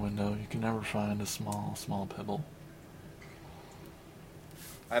rocks at a window, you can never find a small pebble?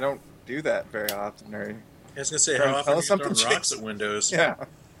 I don't do that very often. Or, I was gonna say, Trying how to often tell are us you throwing something, rocks Chase? at windows? yeah.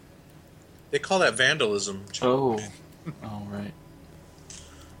 They call that vandalism. Oh. Oh, right.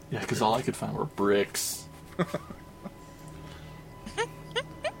 Yeah, because all I could find were bricks.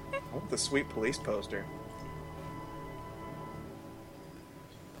 Oh, the sweet police poster.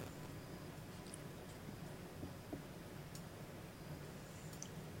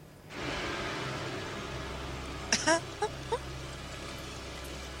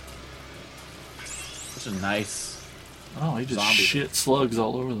 Such a nice. Oh, he just Zombie. shit slugs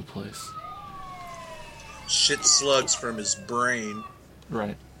all over the place. Shit slugs from his brain.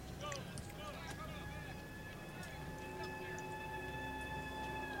 Right.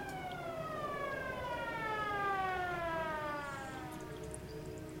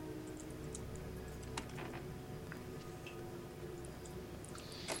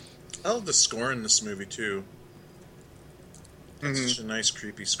 I love the score in this movie too. It's Mhm. such a nice,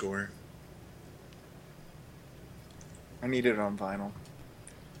 creepy score. I need it on vinyl.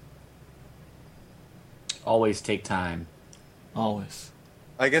 Always take time. Always.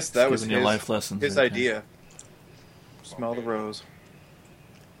 I guess that was Giving you his, life lessons his right there. idea. Smell the rose.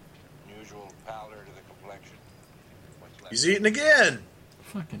 Usual powder to the complexion. What's left? He's eating again.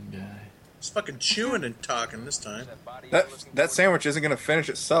 Fucking guy. He's fucking chewing and talking this time. That sandwich isn't going to finish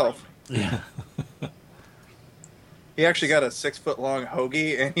itself. Yeah. He actually got a 6-foot-long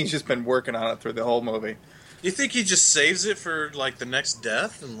hoagie, and he's just been working on it through the whole movie. You think he just saves it for, like, the next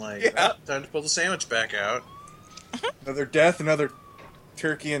death? And, like, Yeah. time to pull the sandwich back out. Another death, another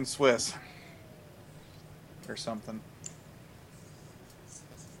turkey and Swiss. Or something.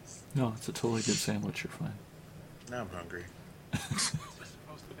 No, it's a totally good sandwich. You're fine. Now I'm hungry. It's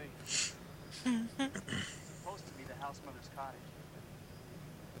supposed to be. Supposed to be the house mother's cottage.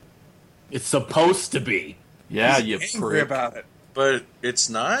 It's supposed to be. Yeah, He's you angry prick. about it. But it's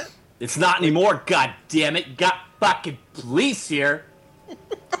not? It's not anymore, god damn it. You got fucking police here.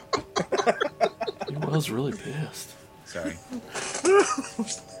 He was really pissed. Sorry.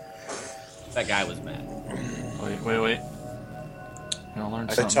 That guy was mad. Wait. You learn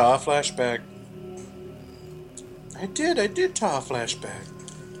I something. taw a flashback. I did taw a flashback.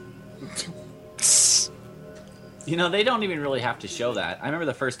 You know, they don't even really have to show that. I remember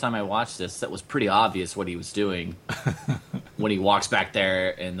the first time I watched this, that was pretty obvious what he was doing. When he walks back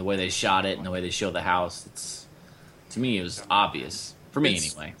there and the way they shot it and the way they show the house. To me, it was obvious. For me,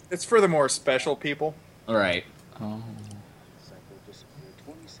 anyway. It's for the more special people. All right. Oh.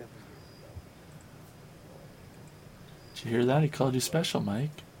 Did you hear that? He called you special, Mike.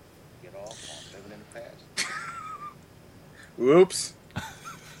 Whoops.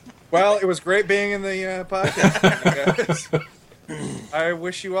 Well, it was great being in the podcast. I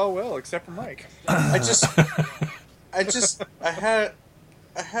wish you all well, except for Mike. I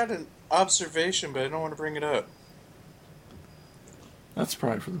had an observation, but I don't want to bring it up. That's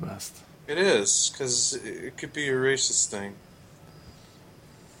probably for the best. It is, because it could be a racist thing.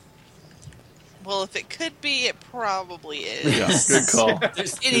 Well, if it could be, it probably is. Yeah, good call. If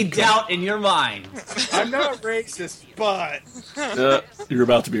there's any doubt in your mind. I'm not racist, but... You're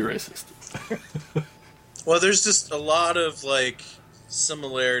about to be racist. Well, there's just a lot of, like,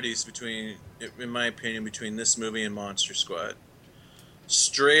 similarities between, in my opinion, between this movie and Monster Squad.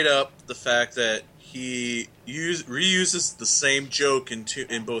 Straight up, the fact that he reuses the same joke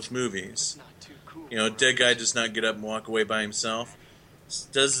in both movies. You know, dead guy does not get up and walk away by himself.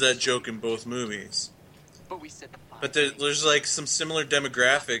 Does that joke in both movies. But there's like some similar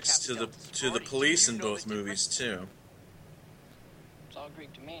demographics to the police in both movies too. It's all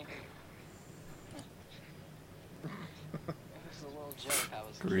Greek to me. This is a little joke I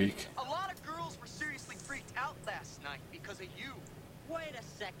was Greek. A lot of girls were seriously freaked out last night because of you. Wait a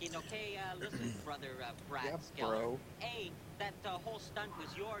second, okay? Listen, brother Brad Yeah, Skeller. bro. A, that whole stunt was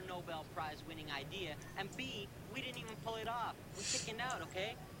your Nobel Prize winning idea, and B, we didn't even pull it off. We're chickened out,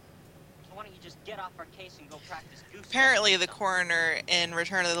 okay? So why don't you just get off our case and go practice goose? Apparently, the coroner in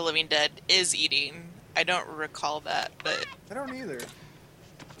Return of the Living Dead is eating. I don't recall that, but I don't either.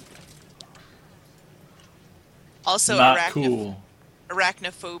 also Not cool.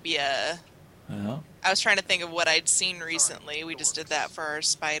 arachnophobia. Yeah. I was trying to think of what I'd seen recently. We just did that for our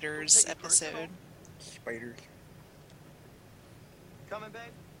spiders episode. Spiders. Coming, babe?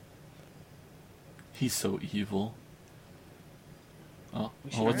 He's so evil. Oh,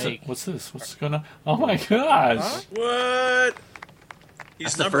 should what's make- it? What's this? What's going on? Oh my gosh! Huh? What? He's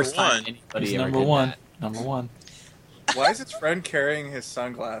That's the number first one. time anybody He's ever number did one. that. Number one. Why is his friend carrying his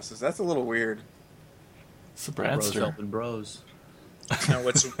sunglasses? That's a little weird. It's the Bros Bradster. helping bros. Now,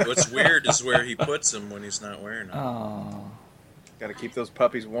 what's weird is where he puts them when he's not wearing them. Oh. Got to keep those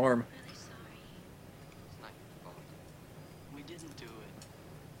puppies warm. We didn't do it.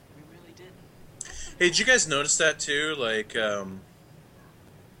 We really didn't. Hey, did you guys notice that too? Like, For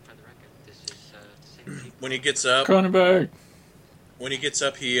the record, this is when he gets up, Cronenberg.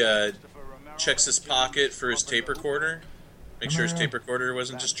 he checks his pocket for his tape recorder. Make sure his tape recorder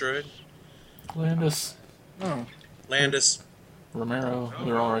wasn't destroyed. Landis. Oh. Landis. Romero.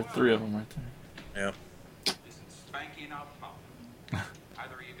 They're all right. Three of them right there. Yeah. This is Spanky and Al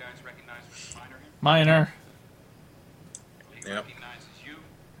Either of you guys recognize Mr. Miner here? Minor. He Yep. recognizes you.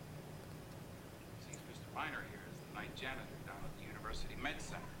 Sees Mr. Miner here as the night janitor down at the University Med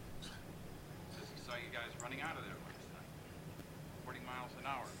Center. Says he saw you guys running out of there last night. 40 miles an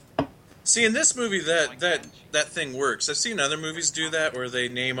hour. See, in this movie, that thing works. I've seen other movies do that where they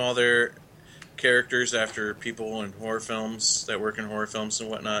name all their characters after people in horror films that work in horror films and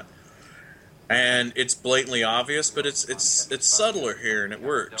whatnot, and it's blatantly obvious, but it's subtler here and it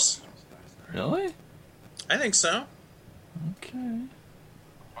works. Really? I think so. Okay.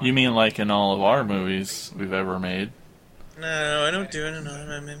 You mean like in all of our movies we've ever made? No, I don't do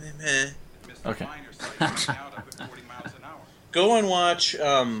it. Okay. Go and watch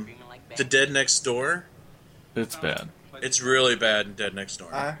The Dead Next Door. It's bad. It's really bad in Dead Next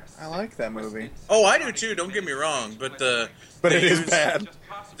Door. I like that movie. Oh, I do too. Don't get me wrong, but it is bad.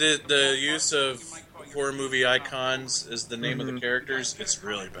 The use of horror movie icons as the name of the characters, it's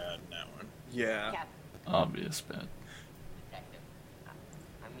really bad in that one. Yeah. Obvious bad. Detective,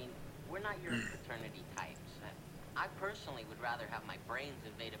 I mean, we're not your fraternity types. I personally would rather have my brains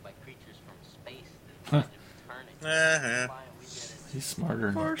invaded by creatures from space than fraternity. He's smarter.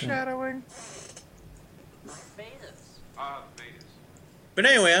 than Foreshadowing. But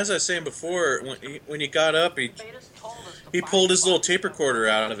anyway, as I was saying before, when he got up, he pulled his little tape recorder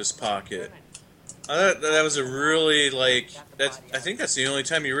out of his pocket. I thought that was a really, I think that's the only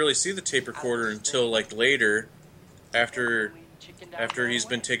time you really see the tape recorder until, later, after he's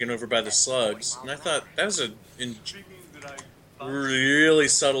been taken over by the slugs. And I thought that was a really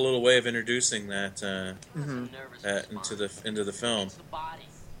subtle little way of introducing that, that into the film.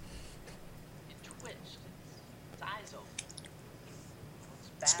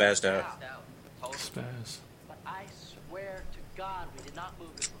 Spazzed out. Spaz. But I swear to God, we did not move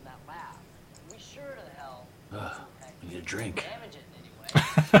it from that lab. We sure to hell. I need a drink. Damage it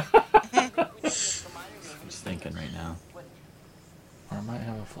anyway. I'm just thinking right now. Or I might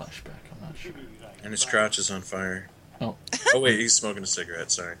have a flashback. I'm not sure. And his crotch is on fire. Oh. Oh, wait, he's smoking a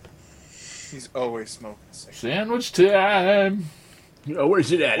cigarette, sorry. He's always smoking a cigarette. Sandwich time! Oh,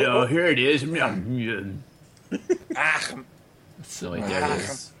 where's it at? Oh, here it is. So there it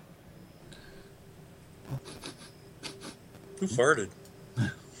is. Who farted?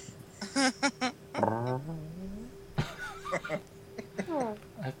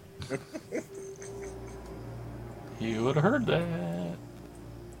 You would have heard that.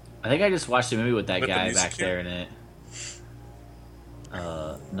 I think I just watched a movie with that With the guy music back there in it.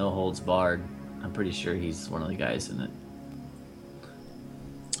 No Holds Barred. I'm pretty sure he's one of the guys in it.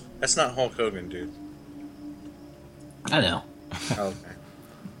 That's not Hulk Hogan, dude. I know. Okay.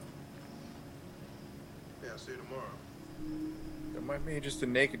 Yeah, see you tomorrow. That might be just a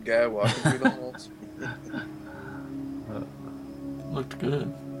naked guy walking through the halls. Looked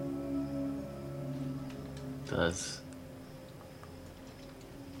good. Does.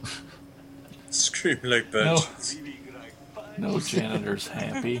 Screaming like No. bitches. No janitor's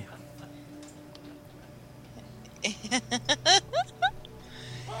happy.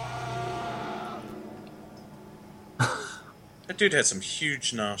 That dude had some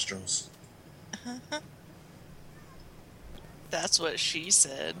huge nostrils. That's what she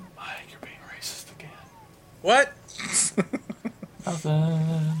said. Mike, you're being racist again. What?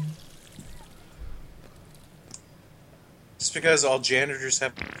 Nothing. Just because all janitors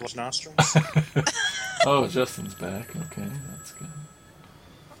have large nostrils? Oh, Justin's back. Okay, that's good.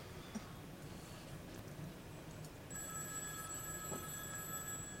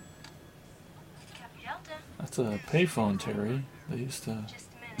 That's a payphone, Terry. They used to.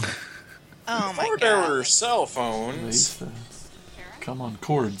 Oh my Before god. there were cell They phones. used to come on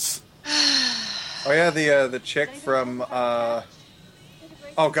cords. Oh yeah, the chick from oh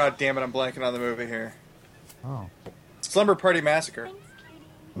god damn it, I'm blanking on the movie here. Oh. Slumber Party Massacre.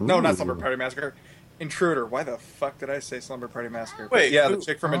 No, not Slumber Ooh. Party Massacre. Intruder. Why the fuck did I say Slumber Party Massacre? Wait, yeah, who- the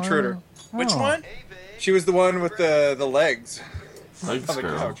chick from Intruder. Which Oh. one? She was the one with the legs Legs on the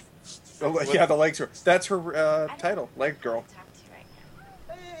girl. couch. Yeah, the legs girl. That's her title, Leg Girl.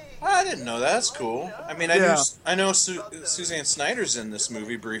 I didn't know that. That's cool. I mean, Yeah. I know Suzanne Snyder's in this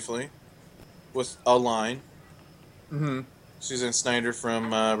movie briefly, with a line. Mm-hmm. Suzanne Snyder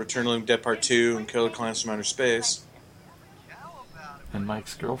from Return of the Living Dead Part 2 and Killer Clowns from Outer Space. And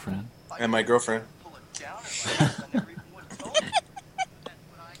Mike's girlfriend. And my girlfriend.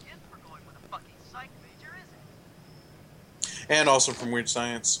 And also from Weird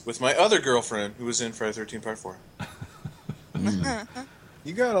Science with my other girlfriend who was in Friday the 13th Part 4.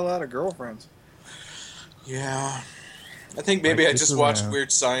 You got a lot of girlfriends. Yeah. I think maybe Like I just this watched around.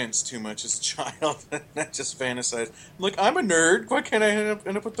 Weird Science too much as a child. And I just fantasized. I'm like, I'm a nerd. Why can't I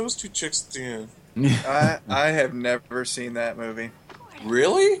end up with those two chicks at the end? I have never seen that movie.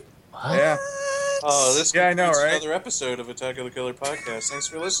 Really? Yeah. Oh, this Yeah, I know, concludes right? Another episode of Attack of the Killer podcast. Thanks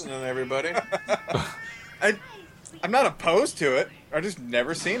for listening, everybody. I'm not opposed to it. I just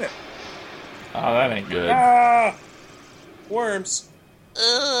never seen it. Oh, that ain't good. Ah! Worms.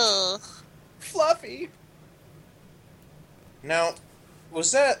 Ugh. Fluffy. Now,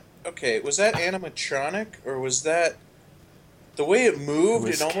 was that animatronic or was that the way it moved?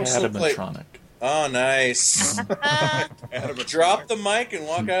 It was It almost looked like. catatronic. Oh, nice. Drop the mic and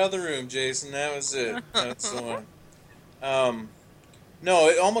walk out of the room, Jason. That was it. That's the one. No,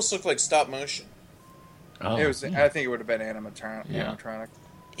 it almost looked like stop motion. Oh, It was. yeah. I think it would have been animatronic. Yeah. Animatronic.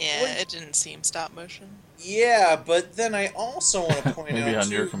 Yeah, it didn't seem stop motion. Yeah, but then I also want to point Maybe out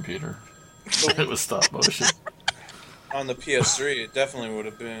on your too, computer. It was stop motion. on the PS3, it definitely would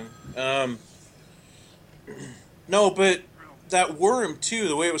have been. No, but that worm too,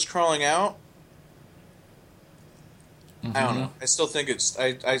 the way it was crawling out. Mm-hmm. I don't know. I still think it's.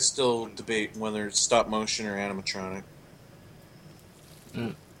 I still debate whether it's stop motion or animatronic.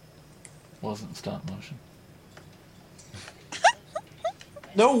 It wasn't stop motion.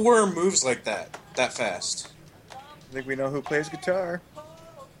 No worm moves like that fast. I think we know who plays guitar.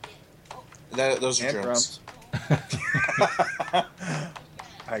 Those are And drums.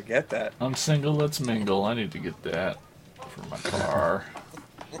 I get that. I'm single, let's mingle. I need to get that for my car.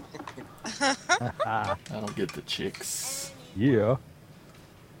 That'll get the chicks. Yeah.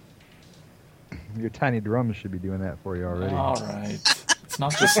 Your tiny drums should be doing that for you already. All right. It's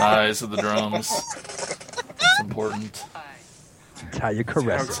not the size of the drums. It's important. It's how you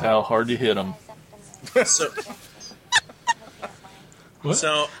caress It's it. how hard you hit them. So, What?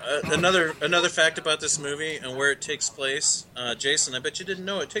 so another fact about this movie and where it takes place, Jason, I bet you didn't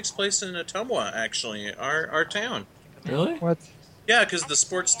know it takes place in Ottumwa, actually, our town. Really? What? Yeah, because the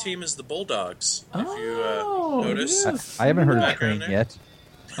sports team is the Bulldogs. If you notice, yes. I haven't heard of Background Train there. yet.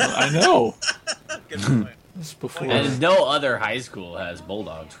 I know. Good point. It's before. And no other high school has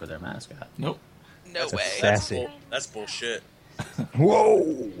Bulldogs for their mascot. Nope. No way. Sassy. That's bullshit.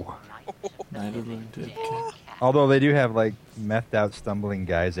 Whoa! Night of the Living Dead. Although they do have like methed out stumbling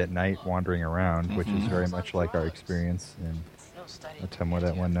guys at night wandering around, which is very much like our experience in Ottumwa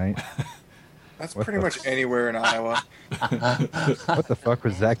that one night. That's What pretty the- much anywhere in Iowa. What the fuck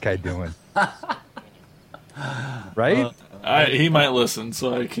was that guy doing? Right? He might listen,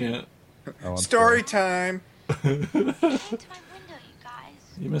 so I can't. Oh, I'm Story time. You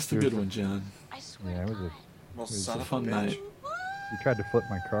missed a good one, John. sorry. Yeah, it was a. Well, It was son a of fun bitch. night. He tried to flip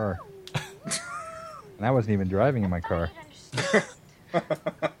my car, and I wasn't even driving in my car.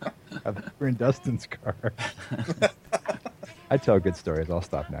 We're in Dustin's car. I tell good stories. I'll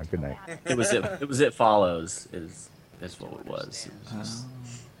stop now. Good night. It was it follows is what it was. It was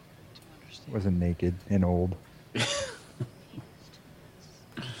just- Wasn't naked and old.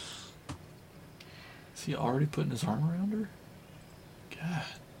 Is he already putting his arm around her? God.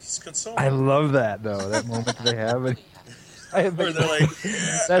 He's consoling. I love that though. That moment they have. And I have Where they're like,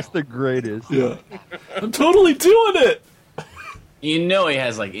 that's the greatest. Yeah. I'm totally doing it! You know he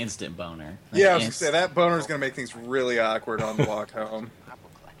has like instant boner. Like, Yeah, I was gonna say that boner's gonna make things really awkward on the walk home.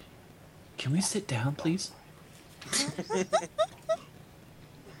 Can we sit down, please?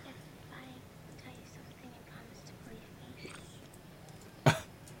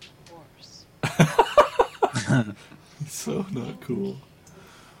 So not cool.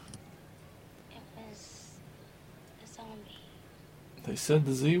 They said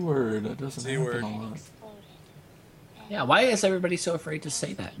the Z word. That doesn't Z happen word. a lot. Yeah, why is everybody so afraid to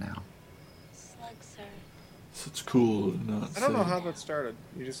say that now? So it's cool to not I don't know say. how that started.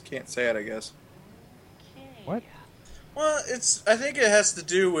 You just can't say it, I guess. What? well, I think it has to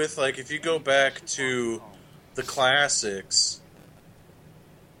do with like if you go back to the classics,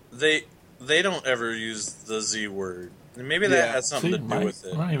 they don't ever use the Z word. And maybe that Yeah. has something See, to do Mike, with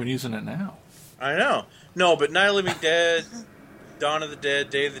it. we're not even using it now. I know. No, but Night of the Living Dead, Dawn of the Dead,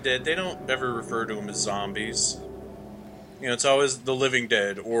 Day of the Dead, they don't ever refer to them as zombies. You know, it's always the living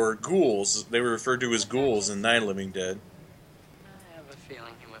dead or ghouls. They were referred to as ghouls in Night of the Living Dead. I have a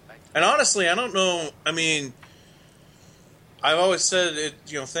feeling he went back to And honestly, I don't know. I mean, I've always said it.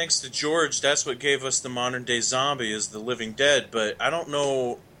 You know, thanks to George, that's what gave us the modern day zombie is the living dead. But I don't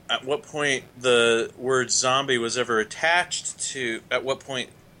know at what point the word zombie was ever attached to. At what point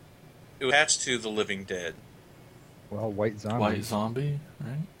it was attached to the living dead. Well, white zombie. White zombie,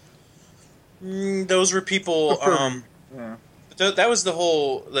 right? Those were people. Yeah. That was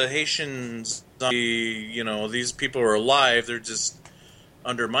the Haitian zombie. You know, these people are alive. They're just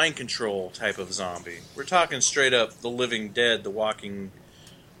under mind control type of zombie. We're talking straight up the living dead, the Walking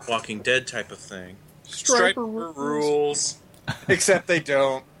Dead type of thing. Striper rules. Except they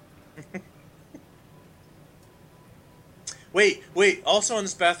don't. Wait. Also in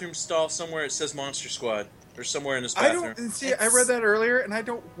this bathroom stall somewhere it says Monster Squad. Or somewhere in this I bathroom. don't see. I read that earlier, and I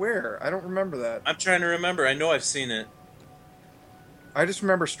don't remember that. I'm trying to remember. I know I've seen it. I just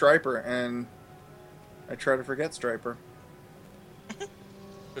remember Striper, and I try to forget Striper.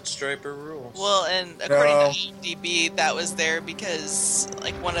 But Striper rules. Well, and according to IMDb, that was there because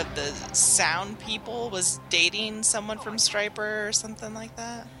like one of the sound people was dating someone from Striper or something like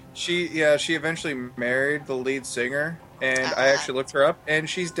that. She eventually married the lead singer, and I actually looked her up, and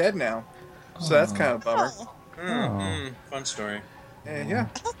she's dead now. So that's kind of a bummer. Fun story. Yeah.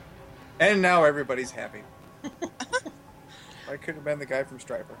 And now everybody's happy. I could have been the guy from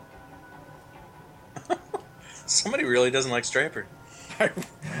Striper. Somebody really doesn't like Striper. I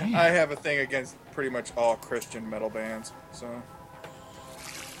have a thing against pretty much all Christian metal bands, so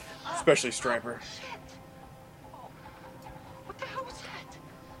especially Striper. What the hell was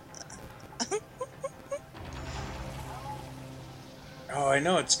that? Oh, I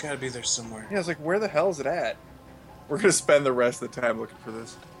know it's got to be there somewhere. Yeah, I was like, where the hell is it at? We're gonna spend the rest of the time looking for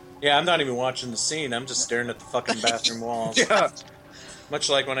this. Yeah, I'm not even watching the scene. I'm just staring at the fucking bathroom walls. Yeah. Much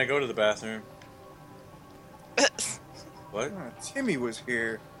like when I go to the bathroom. What? Ah, Timmy was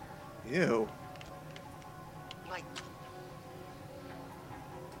here. Ew. Like,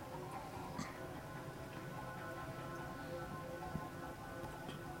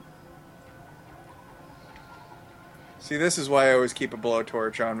 See, this is why I always keep a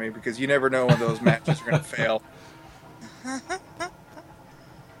blowtorch on me, because you never know when those matches are gonna fail.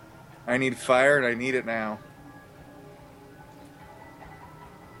 I need fire, and I need it now.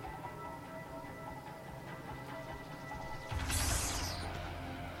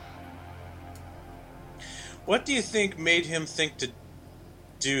 What do you think made him think to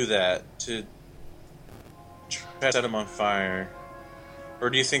do that? To try to set him on fire? Or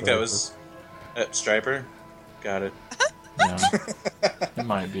do you think that was Striper? Got it. Yeah. It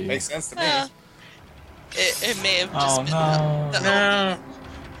might be. Makes sense to me. It may have just been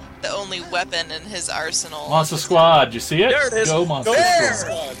the only weapon in his arsenal. Monster Squad, you see it? There it is. Go Monster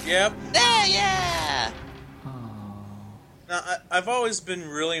Squad. Yep. There, yeah. Now, I've always been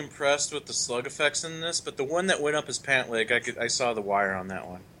really impressed with the slug effects in this, but the one that went up his pant leg, I saw the wire on that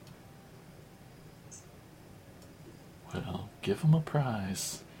one. Well, give him a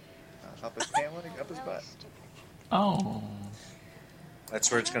prize. Up his pant leg, up his butt. Oh. That's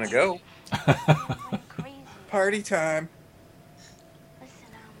where it's gonna go. Party time.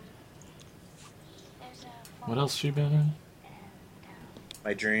 What else she been in?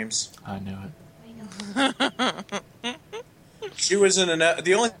 My dreams. I knew it. She was in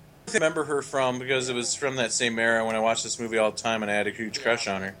the only thing I remember her from, because it was from that same era when I watched this movie all the time and I had a huge crush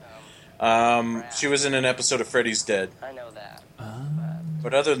on her. She was in an episode of Freddy's Dead. I know that.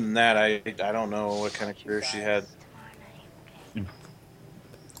 But other than that, I don't know what kind of career she had.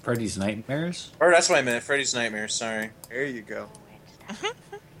 Freddy's Nightmares? Or that's what I meant, Freddy's Nightmares, sorry. There you go.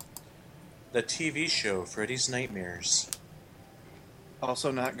 The TV show, Freddy's Nightmares. Also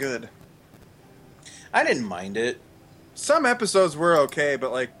not good. I didn't mind it. Some episodes were okay,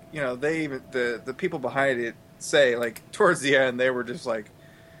 but like, you know, they even the people behind it say, like, towards the end they were just like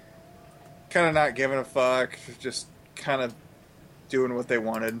kind of not giving a fuck, just kind of doing what they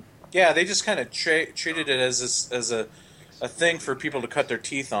wanted. Yeah, they just kind of treated it as a thing for people to cut their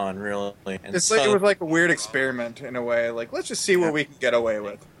teeth on, really. And It's like it was like a weird experiment in a way. Like, let's just see what we can get away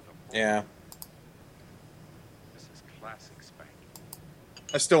with. Yeah. This is classic spank.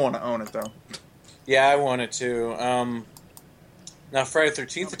 I still want to own it though. Yeah, I wanted to. Now, Friday the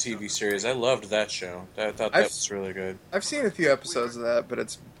 13th, the TV series, I loved that show. I thought that was really good. I've seen a few episodes of that, but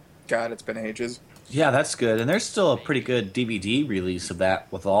it's been ages. Yeah, that's good. And there's still a pretty good DVD release of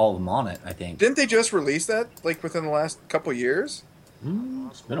that with all of them on it, I think. Didn't they just release that, like, within the last couple years?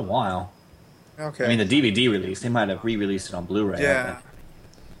 It's been a while. Okay. I mean, the DVD release, they might have re-released it on Blu-ray. Yeah.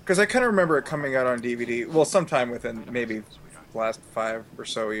 Because I kind of remember it coming out on DVD, well, sometime within maybe the last 5 or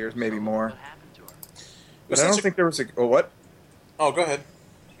so years, maybe more. But I don't think there was a... Oh, what? Oh, go ahead.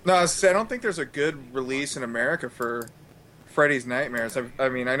 No, I was saying, I don't think there's a good release in America for Freddy's Nightmares. I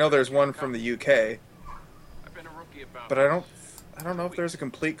mean, I know there's one from the UK, but I don't know if there's a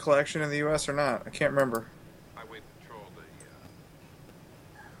complete collection in the US or not. I can't remember. Highway patrol,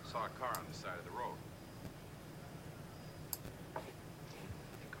 saw a car on the side of the road.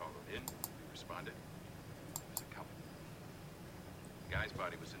 They called it in, we responded. There's a couple. The guy's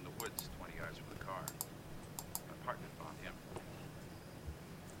body was in the woods 20 yards from the car. My partner found him.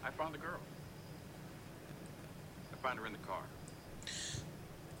 I found the girl. I found her in the car.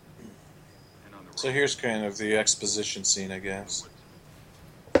 So here's kind of the exposition scene, I guess.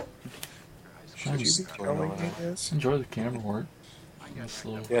 Enjoy the camera work.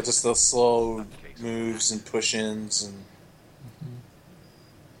 Yeah, just those slow moves and push-ins and.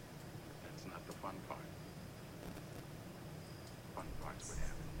 That's not the fun part. Fun part's what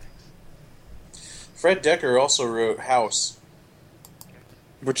happened next. Fred Decker also wrote House.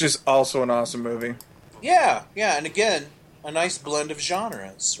 Which is also an awesome movie. Yeah, and again, a nice blend of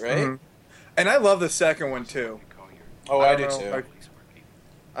genres, right? Mhm. And I love the second one too. Oh, I do don't too.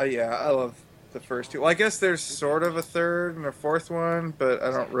 know, yeah, I love the first two. Well, I guess there's sort of a third and a fourth one, but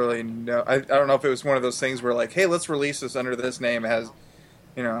I don't really know. I don't know if it was one of those things where like, hey, let's release this under this name. It has,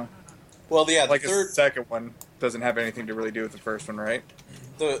 you know. Well, yeah, like the the second one doesn't have anything to really do with the first one, right?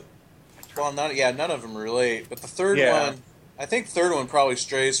 None of them relate, but the third one, I think the third one probably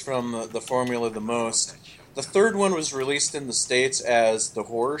strays from the formula the most. The third one was released in the States as the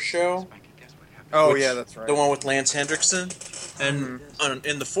horror show. Oh, yeah, that's right. The one with Lance Hendrickson. And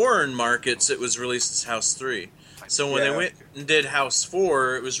in the foreign markets, it was released as House 3. So when they went and did House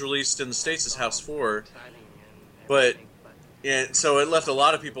 4, it was released in the States as House 4. But, yeah, so it left a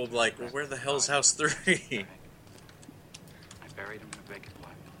lot of people like, well, where the hell is House 3? I buried him in a vacant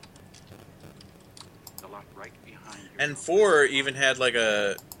lot. The lot right behind you. And 4 even had like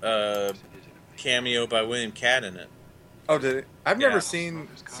a cameo by William Catt in it. Oh, did it? I've never seen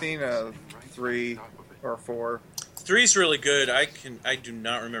a 3 or 4. 3's really good. I do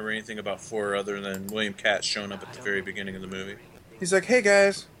not remember anything about 4 other than William Catt showing up at the very beginning of the movie. He's like, hey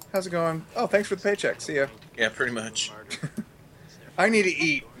guys, how's it going? Oh, thanks for the paycheck. See ya. Yeah, pretty much. I need to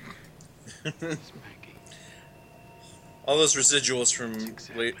eat. All those residuals from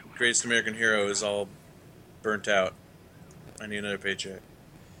Greatest American Hero is all burnt out. I need another paycheck.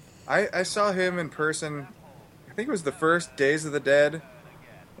 I saw him in person, I think it was the first Days of the Dead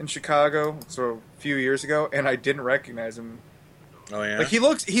in Chicago, so a few years ago, and I didn't recognize him. Oh, yeah? Like, he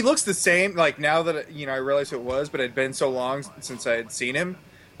looks the same, like, now that, I realize who it was, but it had been so long since I had seen him.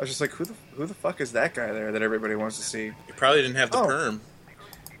 I was just like, who the fuck is that guy there that everybody wants to see? He probably didn't have the perm.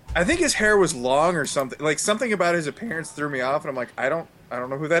 I think his hair was long or something. Like, something about his appearance threw me off, and I'm like, I don't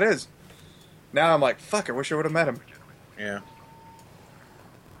know who that is. Now I'm like, fuck, I wish I would have met him. Yeah.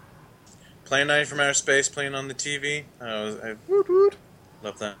 Plan 9 from Outer Space playing on the TV. I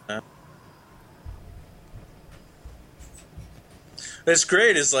love that. It's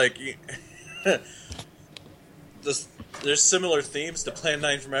great. It's like there's similar themes to Plan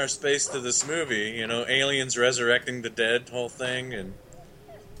 9 from Outer Space to this movie. You know, aliens resurrecting the dead, whole thing, and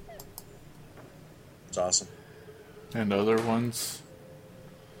it's awesome. And other ones,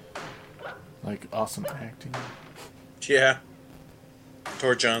 like awesome acting. Yeah.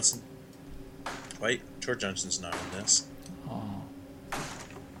 Tor Johnson. Wait, Tor Johnson's not in this. Oh.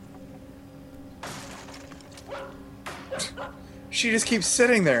 She just keeps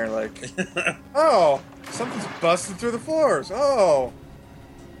sitting there like, oh, something's busted through the floors. Oh.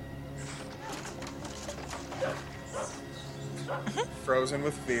 Frozen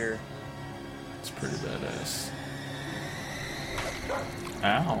with fear. It's pretty badass.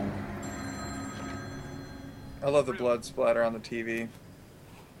 Ow. I love the blood splatter on the TV.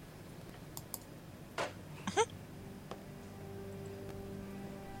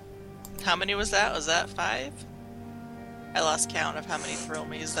 How many was that? Was that 5? I lost count of how many thrill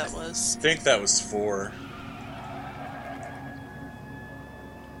me's that was. I think that was 4.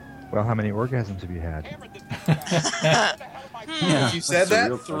 Well, how many orgasms have you had? Yeah, you said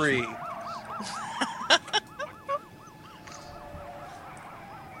that? 3.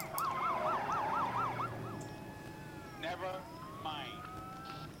 Never mind.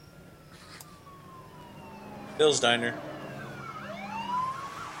 Bill's Diner.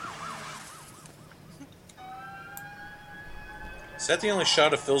 Is that the only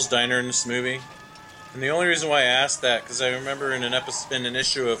shot of Phil's Diner in this movie? And the only reason why I asked that, because I remember in an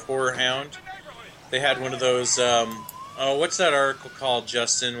issue of Horror Hound, they had one of those, what's that article called,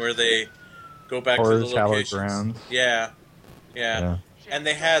 Justin, where they go back Horror's to the locations? Hallowed Grounds. Yeah. And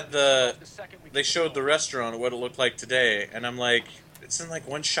they had they showed the restaurant, what it looked like today, and I'm like, it's in like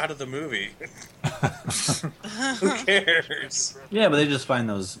one shot of the movie. Who cares? Yeah, but they just find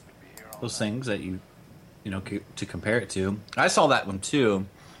those things that you know, to compare it to. I saw that one too,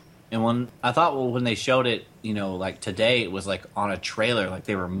 and when I thought, well, when they showed it, you know, like today, it was like on a trailer, like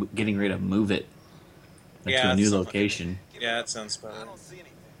they were getting ready to move it to a new location. Yeah, that sounds better.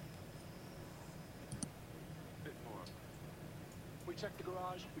 We checked the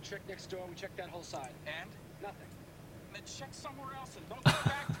garage, we checked next door, we checked that whole side. And? Nothing. Then check somewhere else and don't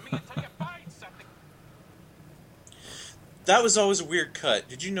come back to me until you find something. That was always a weird cut.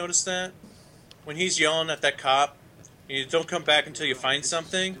 Did you notice that? When he's yelling at that cop, you don't come back until you find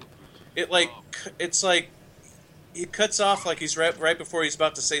something. It's like he cuts off like he's right before he's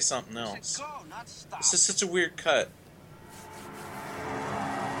about to say something else. This is such a weird cut.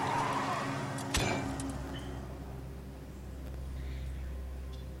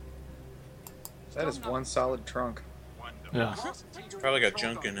 That is one solid trunk. Yeah. Probably got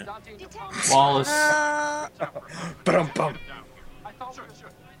junk in it. Wallace.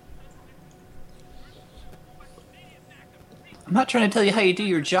 I'm not trying to tell you how you do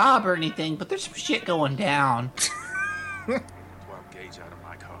your job or anything, but there's some shit going down. 12 gauge out of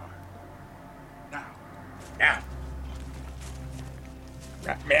my car. Now. Yeah.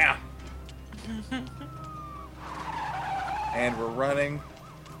 Yeah. And we're running.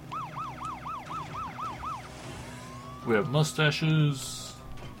 We have mustaches.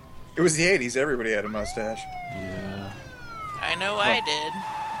 It was the 80s. Everybody had a mustache. Yeah. I know I did.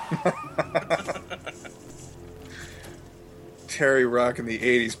 Terry rocking the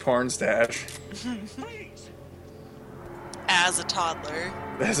 80s porn stash. As a toddler.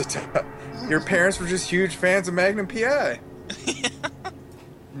 Your parents were just huge fans of Magnum P.I.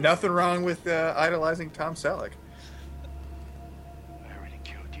 Nothing wrong with idolizing Tom Selleck.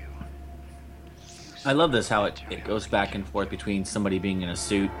 I love this, how it goes back and forth between somebody being in a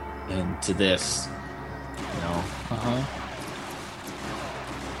suit and to this. You know? Uh-huh.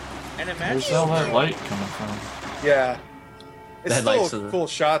 And Where's all that light coming from? Yeah. It's The still headlights a of the- cool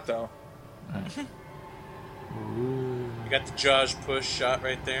shot, though. You got the Josh push shot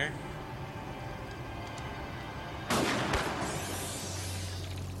right there.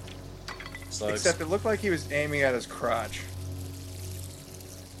 Slugs. Except it looked like he was aiming at his crotch.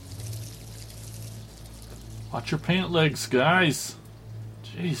 Watch your pant legs, guys.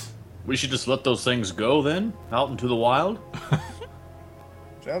 Jeez. We should just let those things go then? Out into the wild?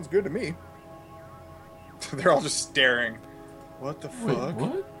 Sounds good to me. They're all just staring. What the Wait, fuck?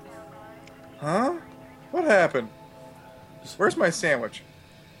 what? Huh? What happened? Where's my sandwich?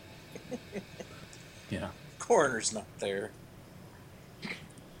 Yeah. Coroner's not there.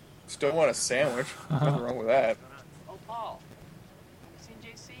 Still want a sandwich. Nothing wrong with that. Oh, Paul. You seen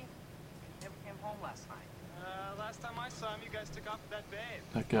JC? Never came home last night. Last time I saw him, you guys took off with that babe.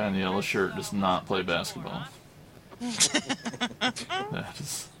 That guy in the yellow shirt does not play basketball. That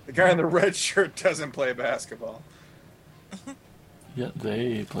is... The guy in the red shirt doesn't play basketball. Yet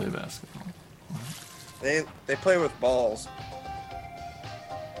they play basketball. They play with balls.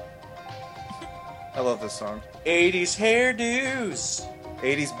 I love this song. 80s hairdos.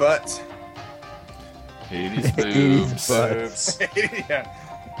 80s butts. 80s boobs. Boobs. Yeah.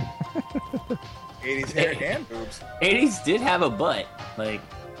 80s hair and boobs. 80s did have a butt. Like,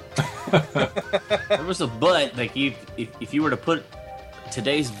 there was a butt. Like, if you were to put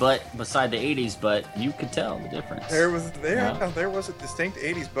today's butt beside the 80s butt, you could tell the difference. There was a distinct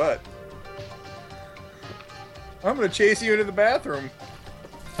 80s butt. I'm gonna chase you into the bathroom.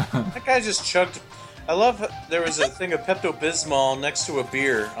 That guy just chugged. I love. There was a thing of Pepto-Bismol next to a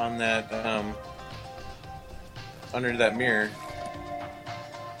beer on that. Under that mirror.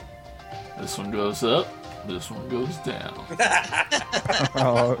 This one goes up. This one goes down.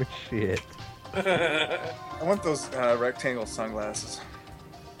 Oh shit! I want those rectangle sunglasses.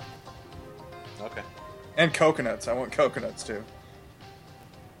 Okay. And coconuts. I want coconuts too.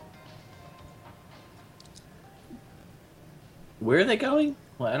 Where are they going?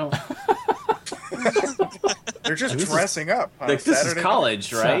 Well, I don't. They're just This is- dressing up. On Like, a this is Saturday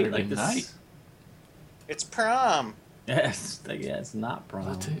college, right? Saturday Like this. night. It's prom. Yes, yeah, it's not The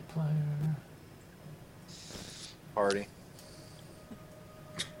prom. tape player. Party.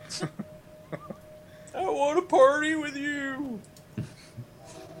 I want to party with you.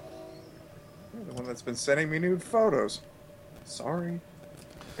 You're the one that's been sending me nude photos. Sorry.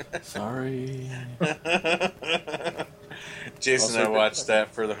 Sorry. Jason and I Also- watched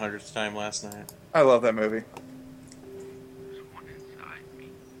that for the 100th time last night. I love that movie.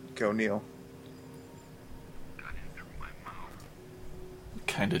 Go Neil. What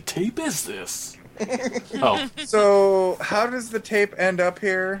kind of tape is this? Oh, So, how does the tape end up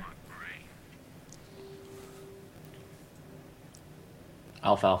here?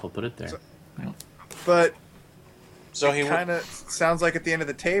 Alfalfa put it there. But So he kind of sounds like at the end of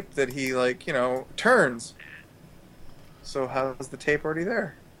the tape that he, like, you know, turns. So how's the tape already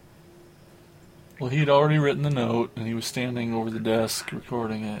there? well, he'd already written the note, and he was standing over the desk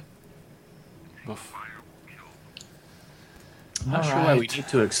recording it. I'm not sure why we need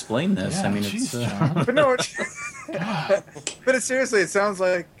to explain this. Yeah, I mean, jeez, it's. John. But no, but it seriously, it sounds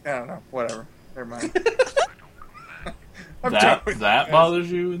like, I don't know, whatever. Never mind. I'm done That with that you guys.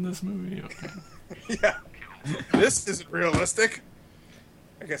 bothers you in this movie? Okay. Yeah. This isn't realistic.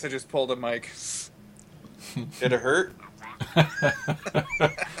 I guess I just pulled a mic. Did it hurt? I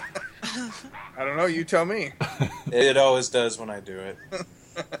don't know, you tell me. It always does when I do it.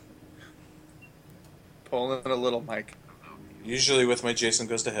 Pulling a little mic. Usually with my Jason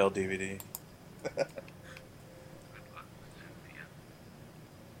Goes to Hell DVD.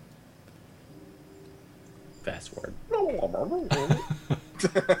 Fast forward.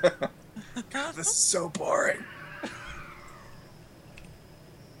 God, this is so boring.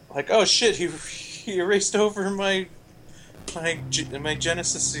 Like, oh shit, he erased over my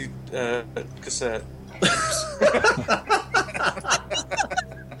Genesis cassette.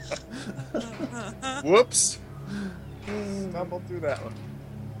 Whoops. Stumbled through that one.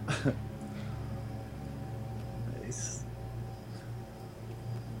 Nice.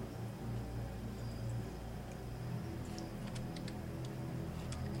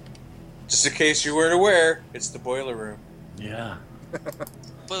 Just in case you weren't aware, it's the boiler room. Yeah.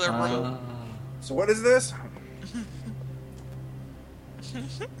 Boiler room. So what is this?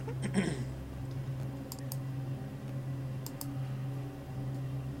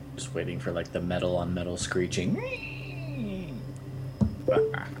 Just waiting for like the metal on metal screeching.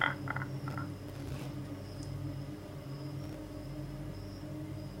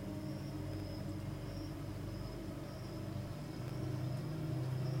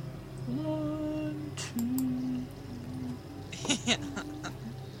 One, two.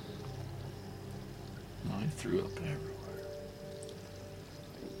 I threw up everywhere.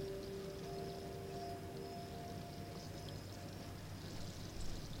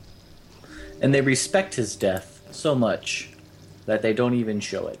 And they respect his death so much that they don't even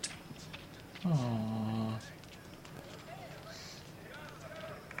show it. Aww.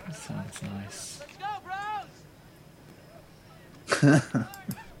 That sounds nice. Let's go, bros!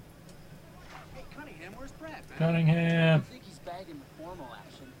 Hey, Cunningham, where's Brad, man? Cunningham. I think he's bagging the formal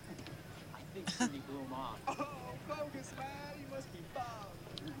action. I think Cindy blew him off. Oh, bogus, man. He must be fouled.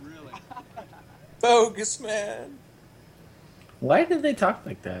 Really? Bogus man. Why did they talk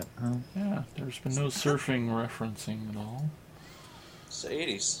like that? Huh? Yeah, there's been no surfing referencing at all. It's the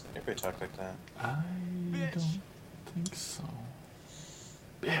 80s. Everybody talked like that. I don't think so.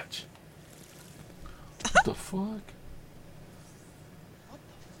 Bitch. What the fuck?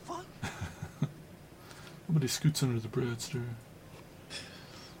 Fuck? Somebody scoots under the Bradster.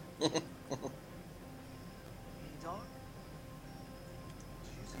 Hey, dog.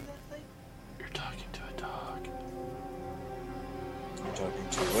 Did you see that thing? You're talking to a dog. I'm talking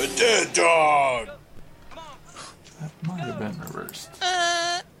to a dead dog. That might have been reversed. We're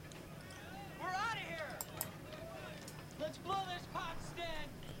out of here! Let's blow this hot stand!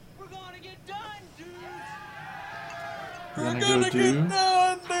 We're gonna get done, dudes! We're gonna Gonna go do. get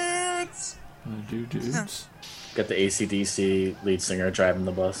done, dudes. Gonna do dudes. Got the AC/DC lead singer driving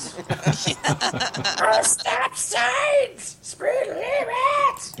the bus. Stop signs! Speed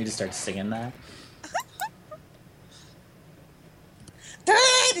limits! He just starts singing that.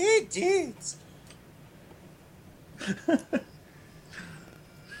 Daddy dudes.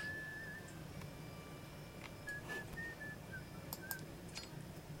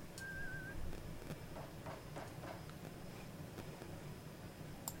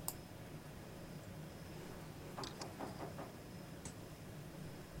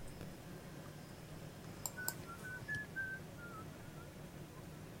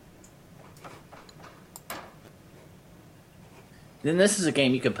 Then this is a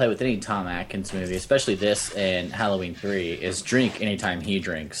game you can play with any Tom Atkins movie, especially this and Halloween 3, is drink anytime he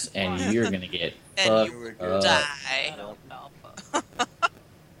drinks, and you're gonna get And fucked you up. die. Alfalfa.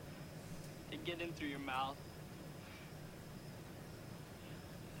 And get in through your mouth.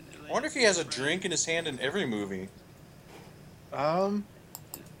 I wonder if he has a drink in his hand in every movie. And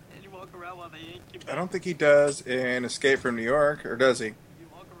you walk around while they ink you. I don't think he does in Escape from New York, or does he? You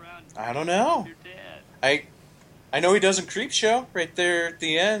walk around. I don't know. You're dead. I know he does in Creepshow right there at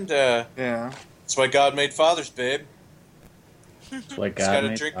the end. Yeah. That's why God made fathers, babe. That's what He's got God a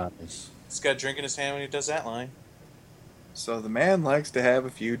made drink. fathers. He's got a drink in his hand when he does that line. So the man likes to have a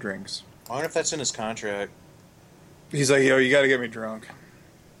few drinks. I wonder if that's in his contract. He's like, yo, you gotta get me drunk.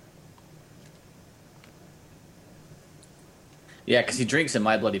 Yeah, because he drinks in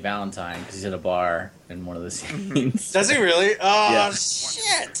My Bloody Valentine, because he's at a bar in one of the scenes. Does he really? Oh, Yeah.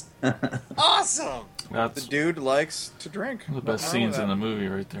 shit! Awesome! The That's dude likes to drink. the best Nothing wrong scenes with in the that. movie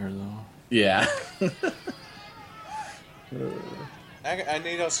right there, though. Yeah. I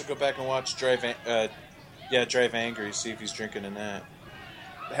need us to go back and watch Drive Angry, see if he's drinking in that.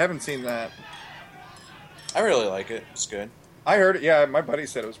 I haven't seen that. I really like it. It's good. I heard it. Yeah, my buddy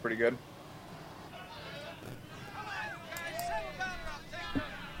said it was pretty good.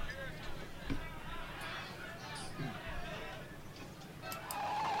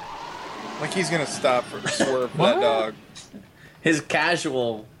 Like he's gonna stop for swerve for that What? dog. His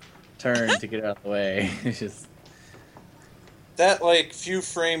casual turn to get out of the way. It's just That, like, few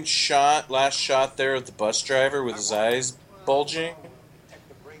frame last shot there of the bus driver with his eyes bulging.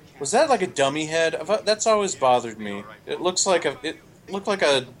 Was that like a dummy head? That's always bothered me. It looked like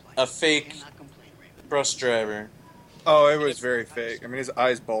a fake bus driver. Oh, it was very fake. I mean, his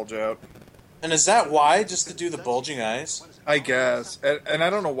eyes bulge out. And is that why? Just to do the bulging eyes? I guess. And I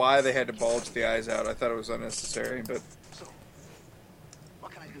don't know why they had to bulge the eyes out. I thought it was unnecessary, but...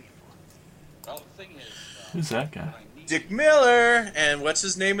 Well, the thing is, Who's that guy? Dick Miller! And what's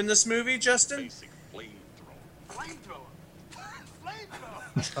his name in this movie, Justin?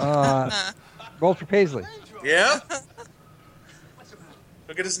 Walter Paisley. Yeah?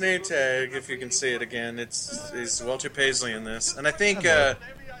 Look at his name tag if you can see it again. It's Walter Paisley in this. And I think, yep,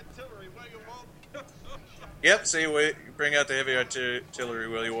 see, we bring out the heavy artillery,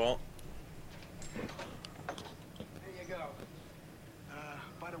 Willie Walt. There you go.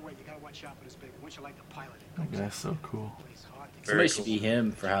 By the way, you gotta watch out for this baby. Once you like the pilot, That guy's so cool. Somebody should be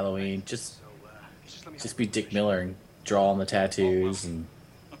him for Halloween. Just be Dick Miller and draw on the tattoos and.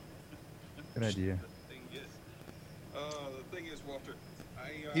 Good idea. The thing is, Walter,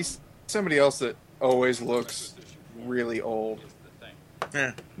 He's somebody else that always looks really old.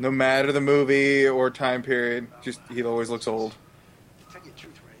 Yeah. No matter the movie or time period, just he always looks old.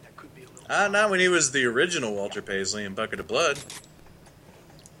 Not when he was the original Walter Paisley in Bucket of Blood.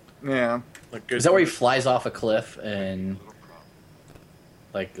 Yeah. Like good. Is that where he flies off a cliff and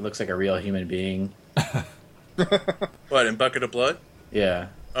like it looks like a real human being? What, in Bucket of Blood? Yeah.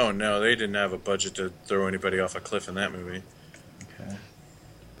 Oh no, they didn't have a budget to throw anybody off a cliff in that movie. Okay.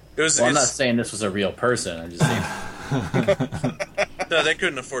 Well, I'm not saying this was a real person. I'm just saying. No, they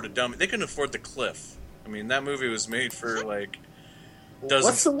couldn't afford a dummy. They couldn't afford the cliff. I mean, that movie was made for like dozens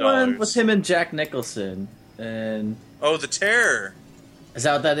What's the of dollars. one with him and Jack Nicholson? And Oh, The Terror. is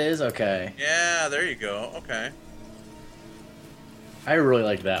that what that is? Okay. Yeah, there you go. Okay. I really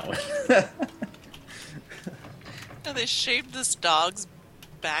like that one. No, they shaved this dog's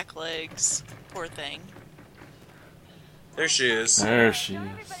back legs. Poor thing. There she is. There she is.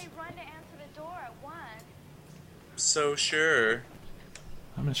 So sure.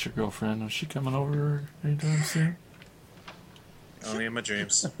 I miss your girlfriend. Was she coming over anytime soon? Only in my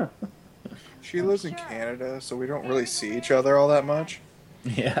dreams. She lives in Canada, so we don't really see each other all that much.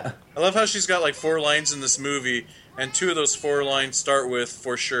 Yeah. I love how she's got like 4 lines in this movie, and 2 of those 4 lines start with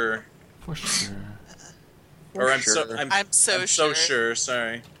 "for sure." For sure. Or For I'm sure. so sure.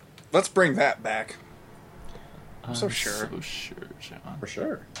 Sorry. Let's bring that back. I'm so sure. So sure, John. For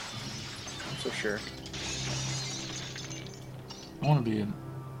sure. I'm so sure. I want to be an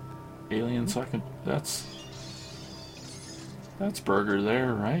alien so I can... That's Burger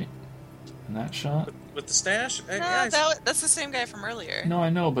there, right? In that shot? With the stash? No, that's the same guy from earlier. No,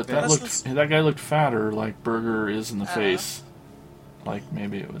 I know, but Yeah, that guy looked fatter like Burger is in the face. Like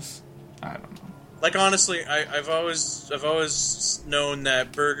maybe it was... I don't know. Like honestly, I've always known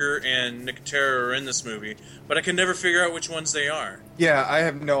that Burger and Nicotero are in this movie, but I can never figure out which ones they are. Yeah, I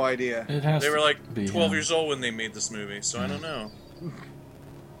have no idea. It has They were to like be 12 him. years old when they made this movie, so I don't know.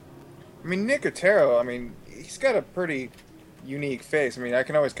 I mean, Nicotero, I mean, he's got a pretty unique face. I mean, I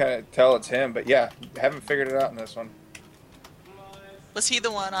can always kind of tell it's him, but yeah, haven't figured it out in this one. Was he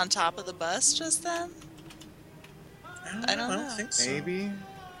the one on top of the bus just then? I don't know. think so. Maybe.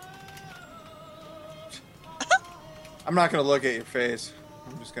 I'm not gonna look at your face.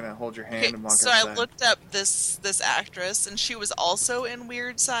 I'm just gonna hold your hand Okay, and walk so outside. I looked up this actress, and she was also in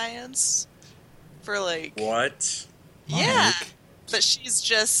Weird Science for like What? yeah, but she's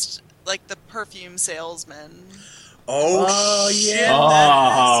just like the perfume salesman. Oh, yeah. shit!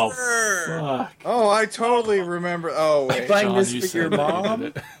 Oh, That's her. fuck. Oh, I totally remember. Oh wait, Buying John, this you for said your that you mom?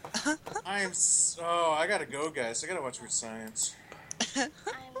 did it. I gotta go, guys. I gotta watch Weird Science. I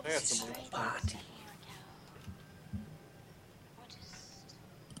got some more. We're just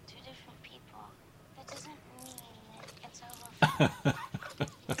 2 different people. That doesn't mean that it's over.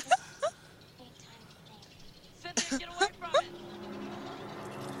 Sit there, get away from it.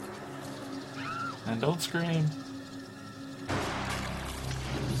 And don't scream.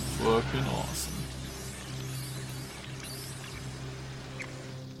 Fucking awesome.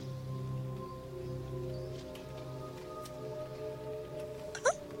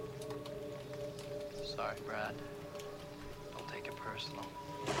 Sorry, Brad. Don't take it personal.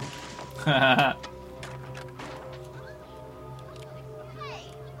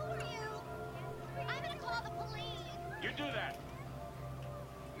 You do that.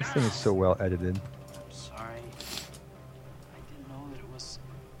 This thing is so well edited. I'm sorry. I didn't know that it was.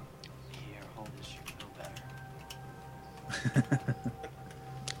 Here, hold this. You feel better.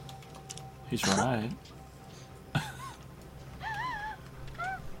 He's right. I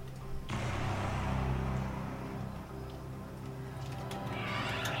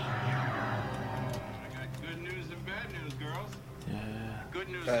got good news and bad news, girls. Yeah. Good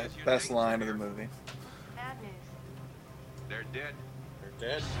news is you're Best taking line of care the movie. Bad news. They're dead. They're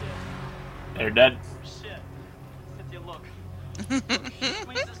dead. They're dead. Shit. Cynthia, look.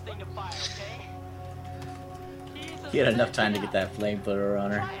 Squeeze this thing to fire, okay? He had enough time to get that flamethrower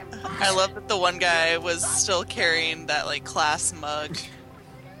on her. I love that the one guy was still carrying that like class mug.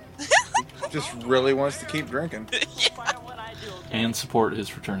 Just really wants to keep drinking. And support his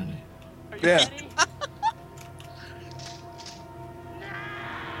fraternity. Yeah.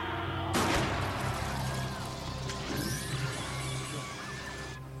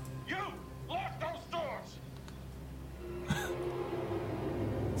 You lock those doors.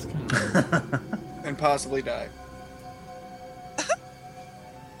 And possibly die.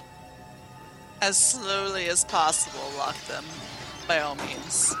 As slowly as possible, lock them, by all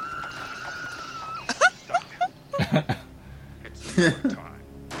means.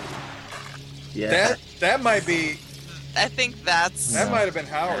 Yeah. That might be. I think that's. That might have been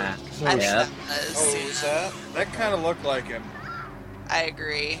Howard. I think that was, Oh, yeah. was that? That kind of looked like him. I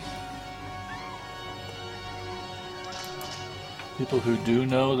agree. People who do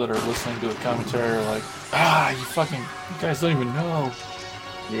know that are listening to the commentary are like, you guys don't even know.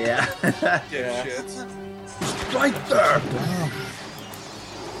 Yeah. Yeah. Shit. Right there.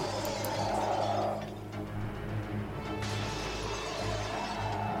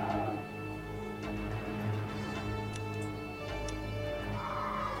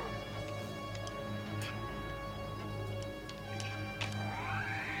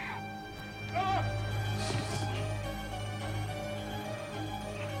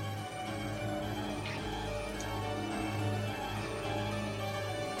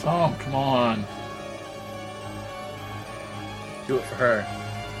 Tom, come on. Do it for her.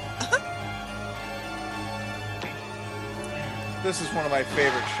 This is one of my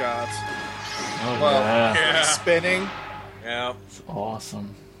favorite shots. Oh, well, yeah. spinning. Yeah. It's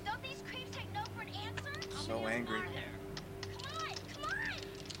awesome. So angry.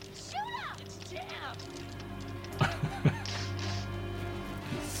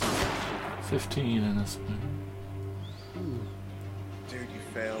 15 in this movie. Dude, you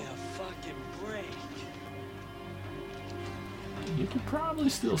failed. Fucking break. You could probably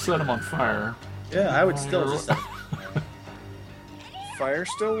still set him on fire. Yeah, I would still just. Fire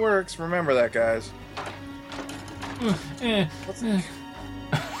still works. Remember that, guys.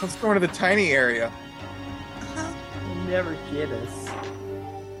 Let's go into the tiny area. Never get us.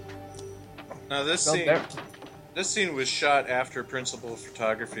 Now this scene was shot after principal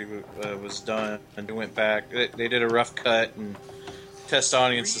photography was done, and they went back. They did a rough cut, and test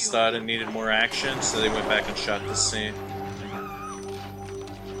audiences thought it needed more action, so they went back and shot this scene.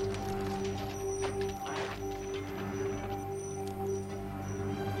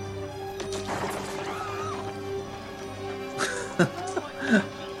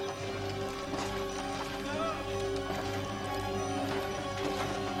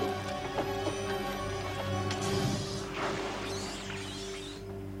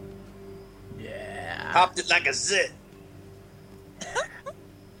 Popped it like a zit.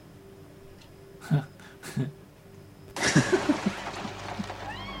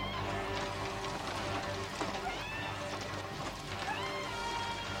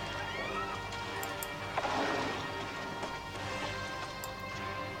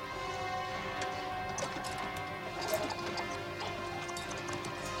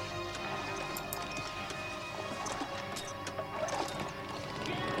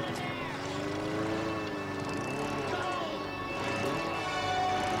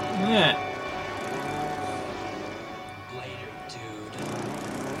 Later, dude.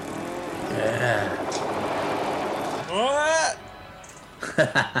 Yeah. What?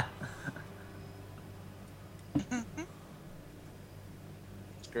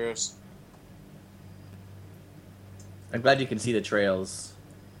 It's gross. I'm glad you can see the trails.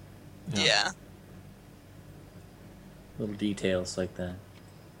 Yeah. Little details like that.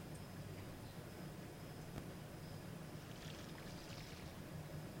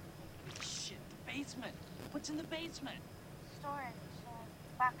 Shit, the basement. What's in the basement? Storage,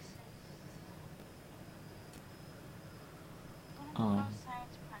 boxes. One of those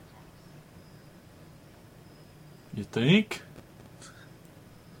science projects. You think?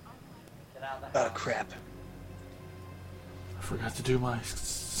 Get out of the house. Crap. I forgot to do my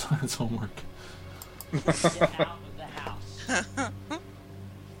science homework. Get out of the house.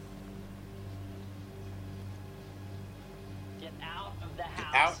 Get out of the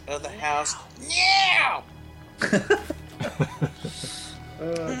house. Out of the house. Yeah!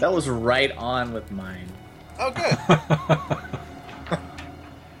 That was right on with mine. Oh, good.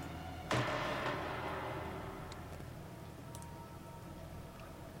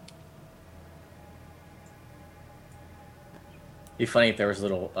 Be funny if there was a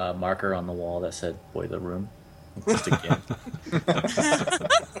little marker on the wall that said "Boiler Room." Just again.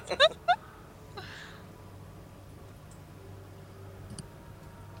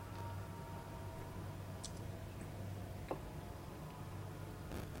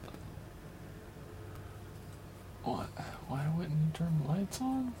 What? Why wouldn't you turn the lights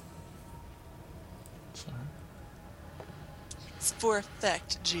on? Sorry. It's for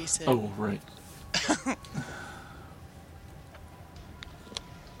effect, Jason. Oh, right.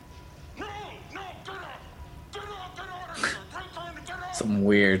 Something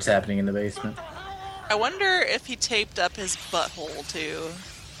weird's happening in the basement. I wonder if he taped up his butthole too.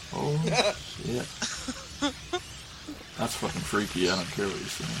 Oh, shit. That's fucking freaky. I don't care what you're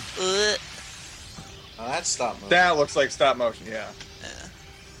saying. Ugh. Oh, that's stop motion. That looks like stop motion, yeah.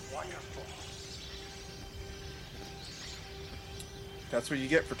 That's what you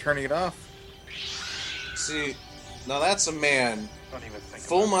get for turning it off. See, now that's a man.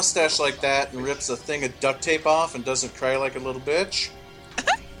 Full mustache like that and rips a thing of duct tape off and doesn't cry like a little bitch.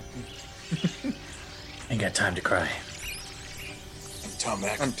 Ain't got time to cry. I'm Tom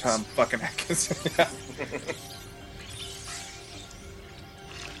Atkins. I'm Tom fucking Atkins. Yeah.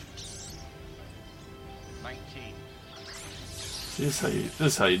 This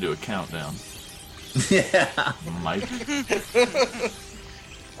is how you do a countdown. Yeah. Mike.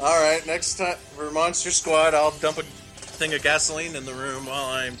 Alright, next time for Monster Squad, I'll dump a thing of gasoline in the room while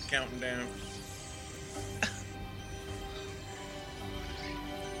I'm counting down.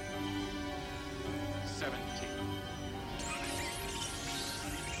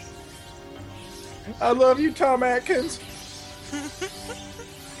 I love you, Tom Atkins.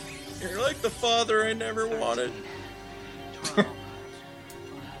 You're like the father I never wanted. 10,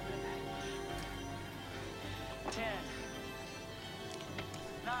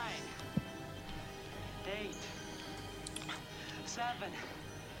 9, 8, 7.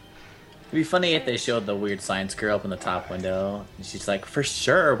 It'd be funny if they showed the weird science girl up in the top window, and she's like, "For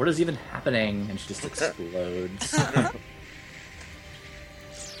sure, what is even happening?" And she just explodes.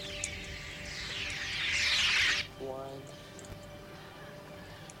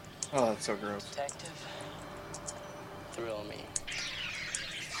 Oh, that's so gross. Detective, thrill me.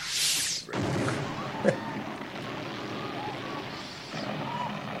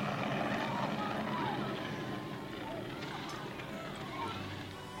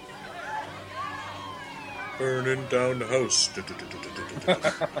 Burning down the house.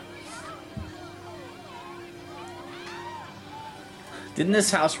 Didn't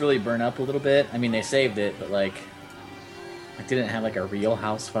this house really burn up a little bit? I mean, they saved it, but like didn't it have like a real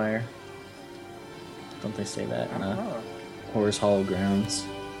house fire? Don't they say that in Horror's Hollow Grounds?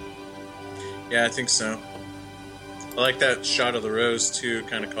 Yeah, I think so. I like that shot of the rose too,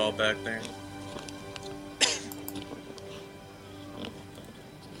 kind of called back there.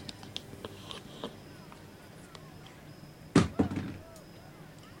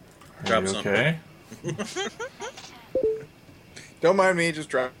 Drop something. Okay. Don't mind me, just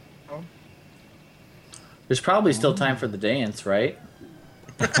drop. There's probably still time for the dance, right?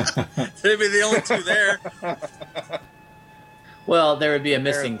 They'd be the only two there. Well, there would be a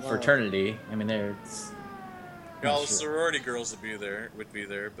missing fraternity. I mean, there's All the sorority girls would be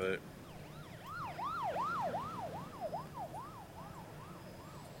there, but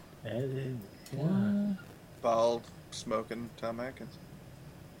Bald, smoking Tom Atkins.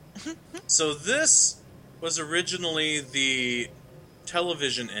 So this was originally the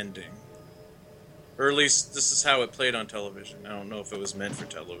television ending. Or at least this is how it played on television. I don't know if it was meant for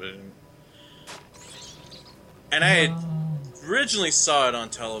television. And I had originally saw it on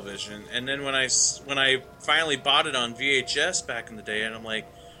television, and then when I finally bought it on VHS back in the day, and I'm like,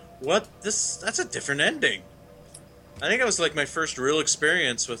 what? That's a different ending. I think it was like my first real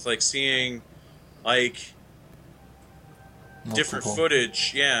experience with like seeing like different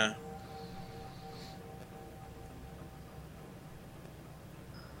footage, yeah.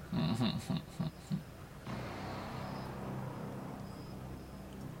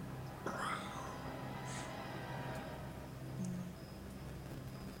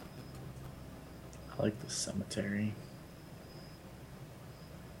 I like the cemetery.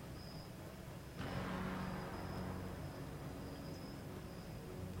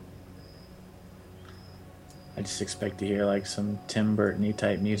 I just expect to hear like some Tim Burton-y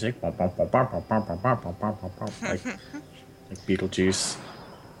type music, like Beetlejuice.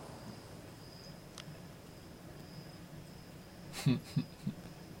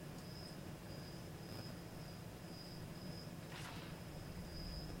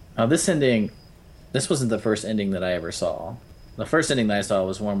 Now this ending, this wasn't the first ending that I ever saw. The first ending that I saw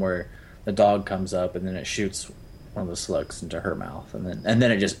was one where the dog comes up and then it shoots one of the slugs into her mouth, and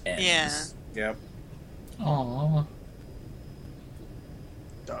then it just ends. Yeah. Yep. Aww.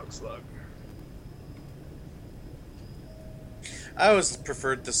 Dog slug. I always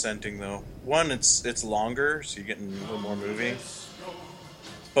preferred this ending though. One, it's longer, so you're getting a little more movie.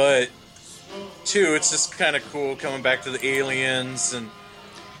 But two, it's just kind of cool coming back to the aliens, and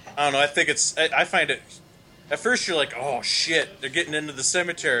I don't know. I think I find it. At first, you're like, "Oh shit, they're getting into the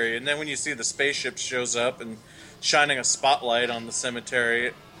cemetery," and then when you see the spaceship shows up and shining a spotlight on the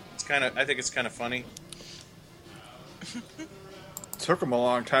cemetery, it's kind of. I think it's kind of funny. Took them a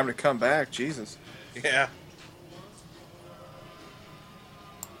long time to come back. Jesus. Yeah.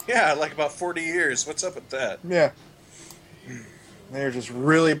 Yeah, like about 40 years. What's up with that? Yeah. They're just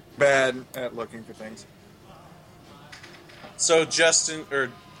really bad at looking for things. So Dustin,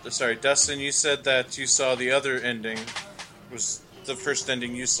 you said that you saw the other ending. Was the first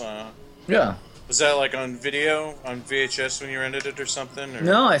ending you saw? Yeah. Was that like on video, on VHS when you rented it or something? Or?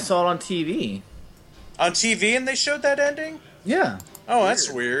 No, I saw it on TV. On TV, and they showed that ending? Yeah. Oh, that's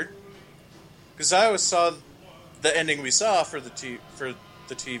weird. Because I always saw the ending we saw for the TV.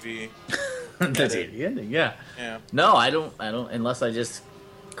 The TV ending, yeah. Yeah. No, I don't. Unless I just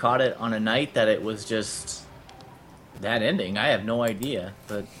caught it on a night that it was just that ending. I have no idea.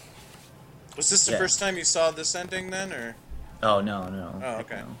 But was this the first time you saw this ending then, or? Oh no. Oh,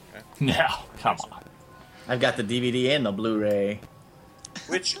 okay. No, come on. I've got the DVD and the Blu-ray.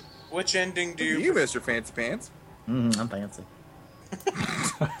 Which ending do you, Mr. Fancy Pants? I'm fancy.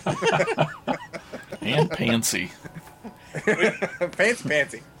 And pantsy.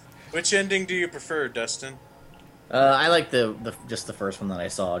 Fancy. Which ending do you prefer, Dustin? I like the just the first one that I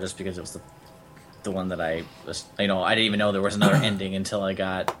saw, just because it was the one that I didn't even know there was another ending until I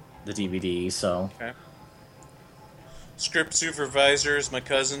got the DVD. So. Okay. Script supervisor is my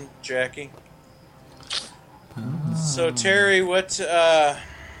cousin Jackie. So Terry, what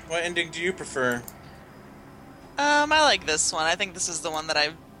ending do you prefer? I like this one. I think this is the one that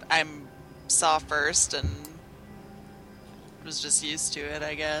I saw first and was just used to it,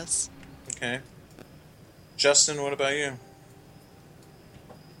 I guess. Okay. Justin, what about you?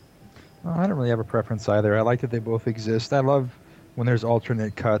 Well, I don't really have a preference either. I like that they both exist. I love when there's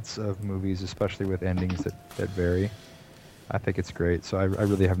alternate cuts of movies, especially with endings that vary. I think it's great. So I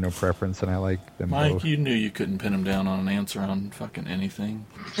really have no preference, and I like them Mike, both. you knew you couldn't pin him down on an answer on fucking anything.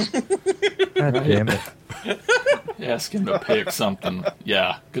 God damn it. Ask him to pick something.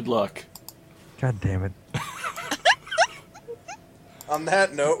 Yeah, good luck. God damn it. On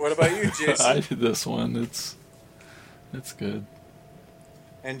that note, what about you, Jason? I did this one. It's good.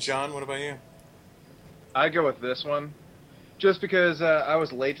 And John, what about you? I go with this one. Just because I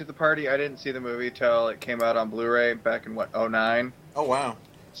was late to the party, I didn't see the movie till it came out on Blu-ray back in 2009. Oh wow!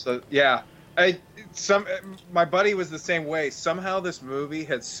 So yeah, my buddy was the same way. Somehow this movie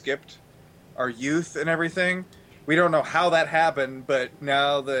had skipped our youth and everything. We don't know how that happened, but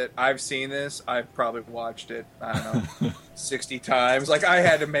now that I've seen this, I've probably watched it, I don't know, 60 times. Like, I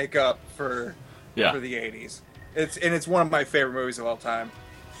had to make up for the 80s. It's one of my favorite movies of all time.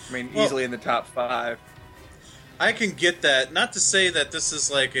 I mean, easily in the top 5. I can get that. Not to say that this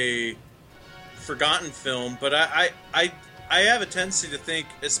is like a forgotten film, but I have a tendency to think,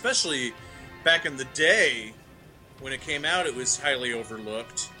 especially back in the day when it came out, it was highly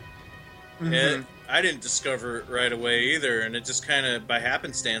overlooked. Mm-hmm. I didn't discover it right away either, and it just kind of by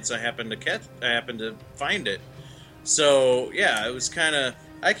happenstance I happened to find it. So yeah, it was kind of.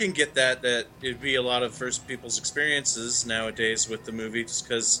 I can get that it'd be a lot of first people's experiences nowadays with the movie, just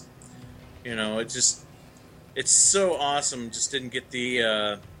because, it's so awesome. Just didn't get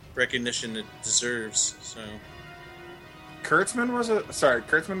the recognition it deserves. So. Kurtzman was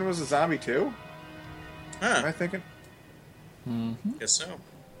a zombie too? Huh? Am I thinking? Mm-hmm. Guess so.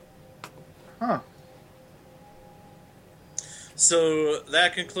 Huh. So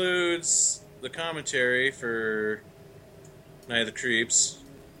that concludes the commentary for Night of the Creeps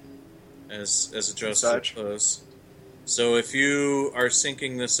as a draws to a close. So if you are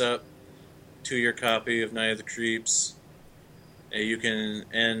syncing this up to your copy of Night of the Creeps, you can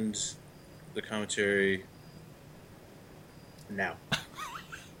end the commentary now.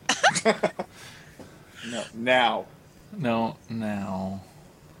 No, now. No, now.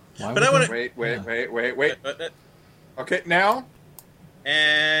 Why But I want to wait. Okay, now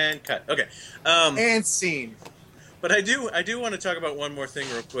and cut. Okay, and scene. But I do want to talk about one more thing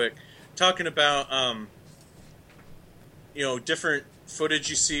real quick. Talking about different footage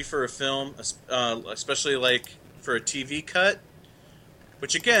you see for a film, especially like for a TV cut.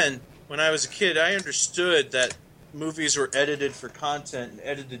 Which again, when I was a kid, I understood that movies were edited for content and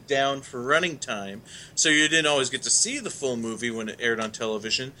edited down for running time, so you didn't always get to see the full movie when it aired on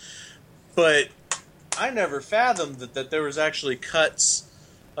television. But I never fathomed that there was actually cuts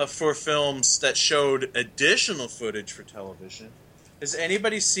for films that showed additional footage for television. Has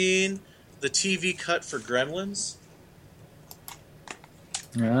anybody seen the TV cut for Gremlins?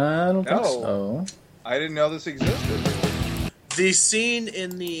 I don't think so. I didn't know this existed. The scene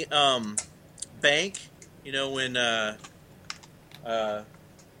in the bank, you know, when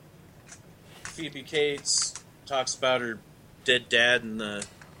Phoebe Cates talks about her dead dad in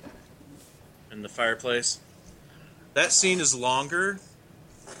the fireplace. That scene is longer,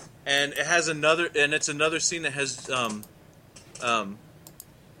 and it has it's another scene that has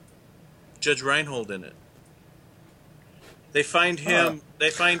Judge Reinhold in it. They find him.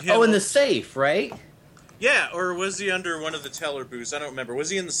 Oh, in the safe, right? Yeah, or was he under one of the teller booths? I don't remember.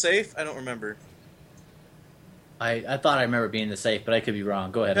 Was he in the safe? I don't remember. I thought I remember being in the safe, but I could be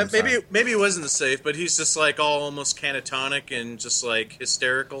wrong. Go ahead. I'm Maybe sorry. maybe he was in the safe, but he's just like all almost catatonic and just like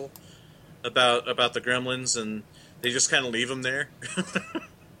hysterical about the Gremlins, and they just kind of leave him there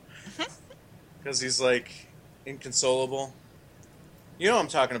because he's like inconsolable. You know what I'm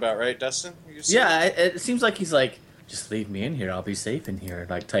talking about, right, Dustin? Yeah, it seems like he's like, just leave me in here. I'll be safe in here,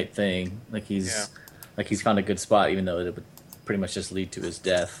 like type thing. Like he's found a good spot, even though it would pretty much just lead to his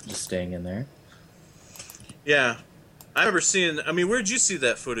death, just staying in there. Yeah, I remember seeing. I mean, where did you see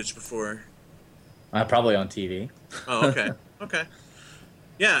that footage before? Probably on TV. Oh, okay, okay.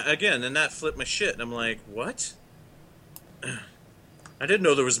 Yeah, again, and that flipped my shit, and I'm like, what? I didn't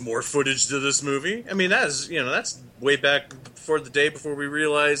know there was more footage to this movie. I mean, that's way back before the day before we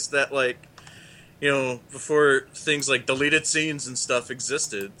realized that, like, before things like deleted scenes and stuff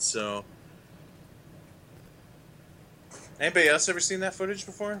existed. So, anybody else ever seen that footage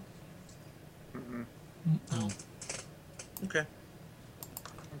before? Mm-mm. No. Okay.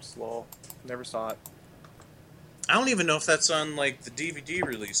 I'm slow. Never saw it. I don't even know if that's on, like, the DVD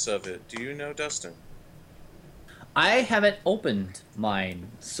release of it. Do you know, Dustin? I haven't opened mine,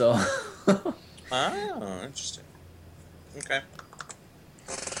 so. Oh, interesting. Okay.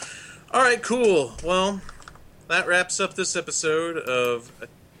 All right, cool. Well, that wraps up this episode of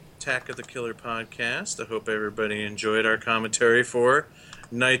Attack of the Killer podcast. I hope everybody enjoyed our commentary for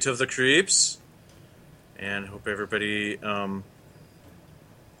Night of the Creeps. And hope everybody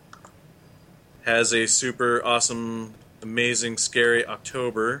has a super awesome, amazing, scary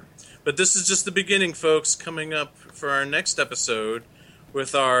October. But this is just the beginning, folks. Coming up for our next episode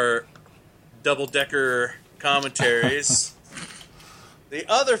with our double-decker commentaries. The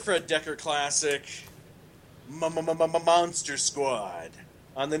other Fred Decker classic, Monster Squad,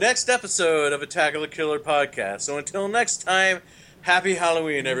 on the next episode of Attack of the Killer podcast. So until next time, happy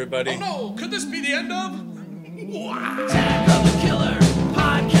Halloween, everybody. Oh no, could this be the end of? Wow.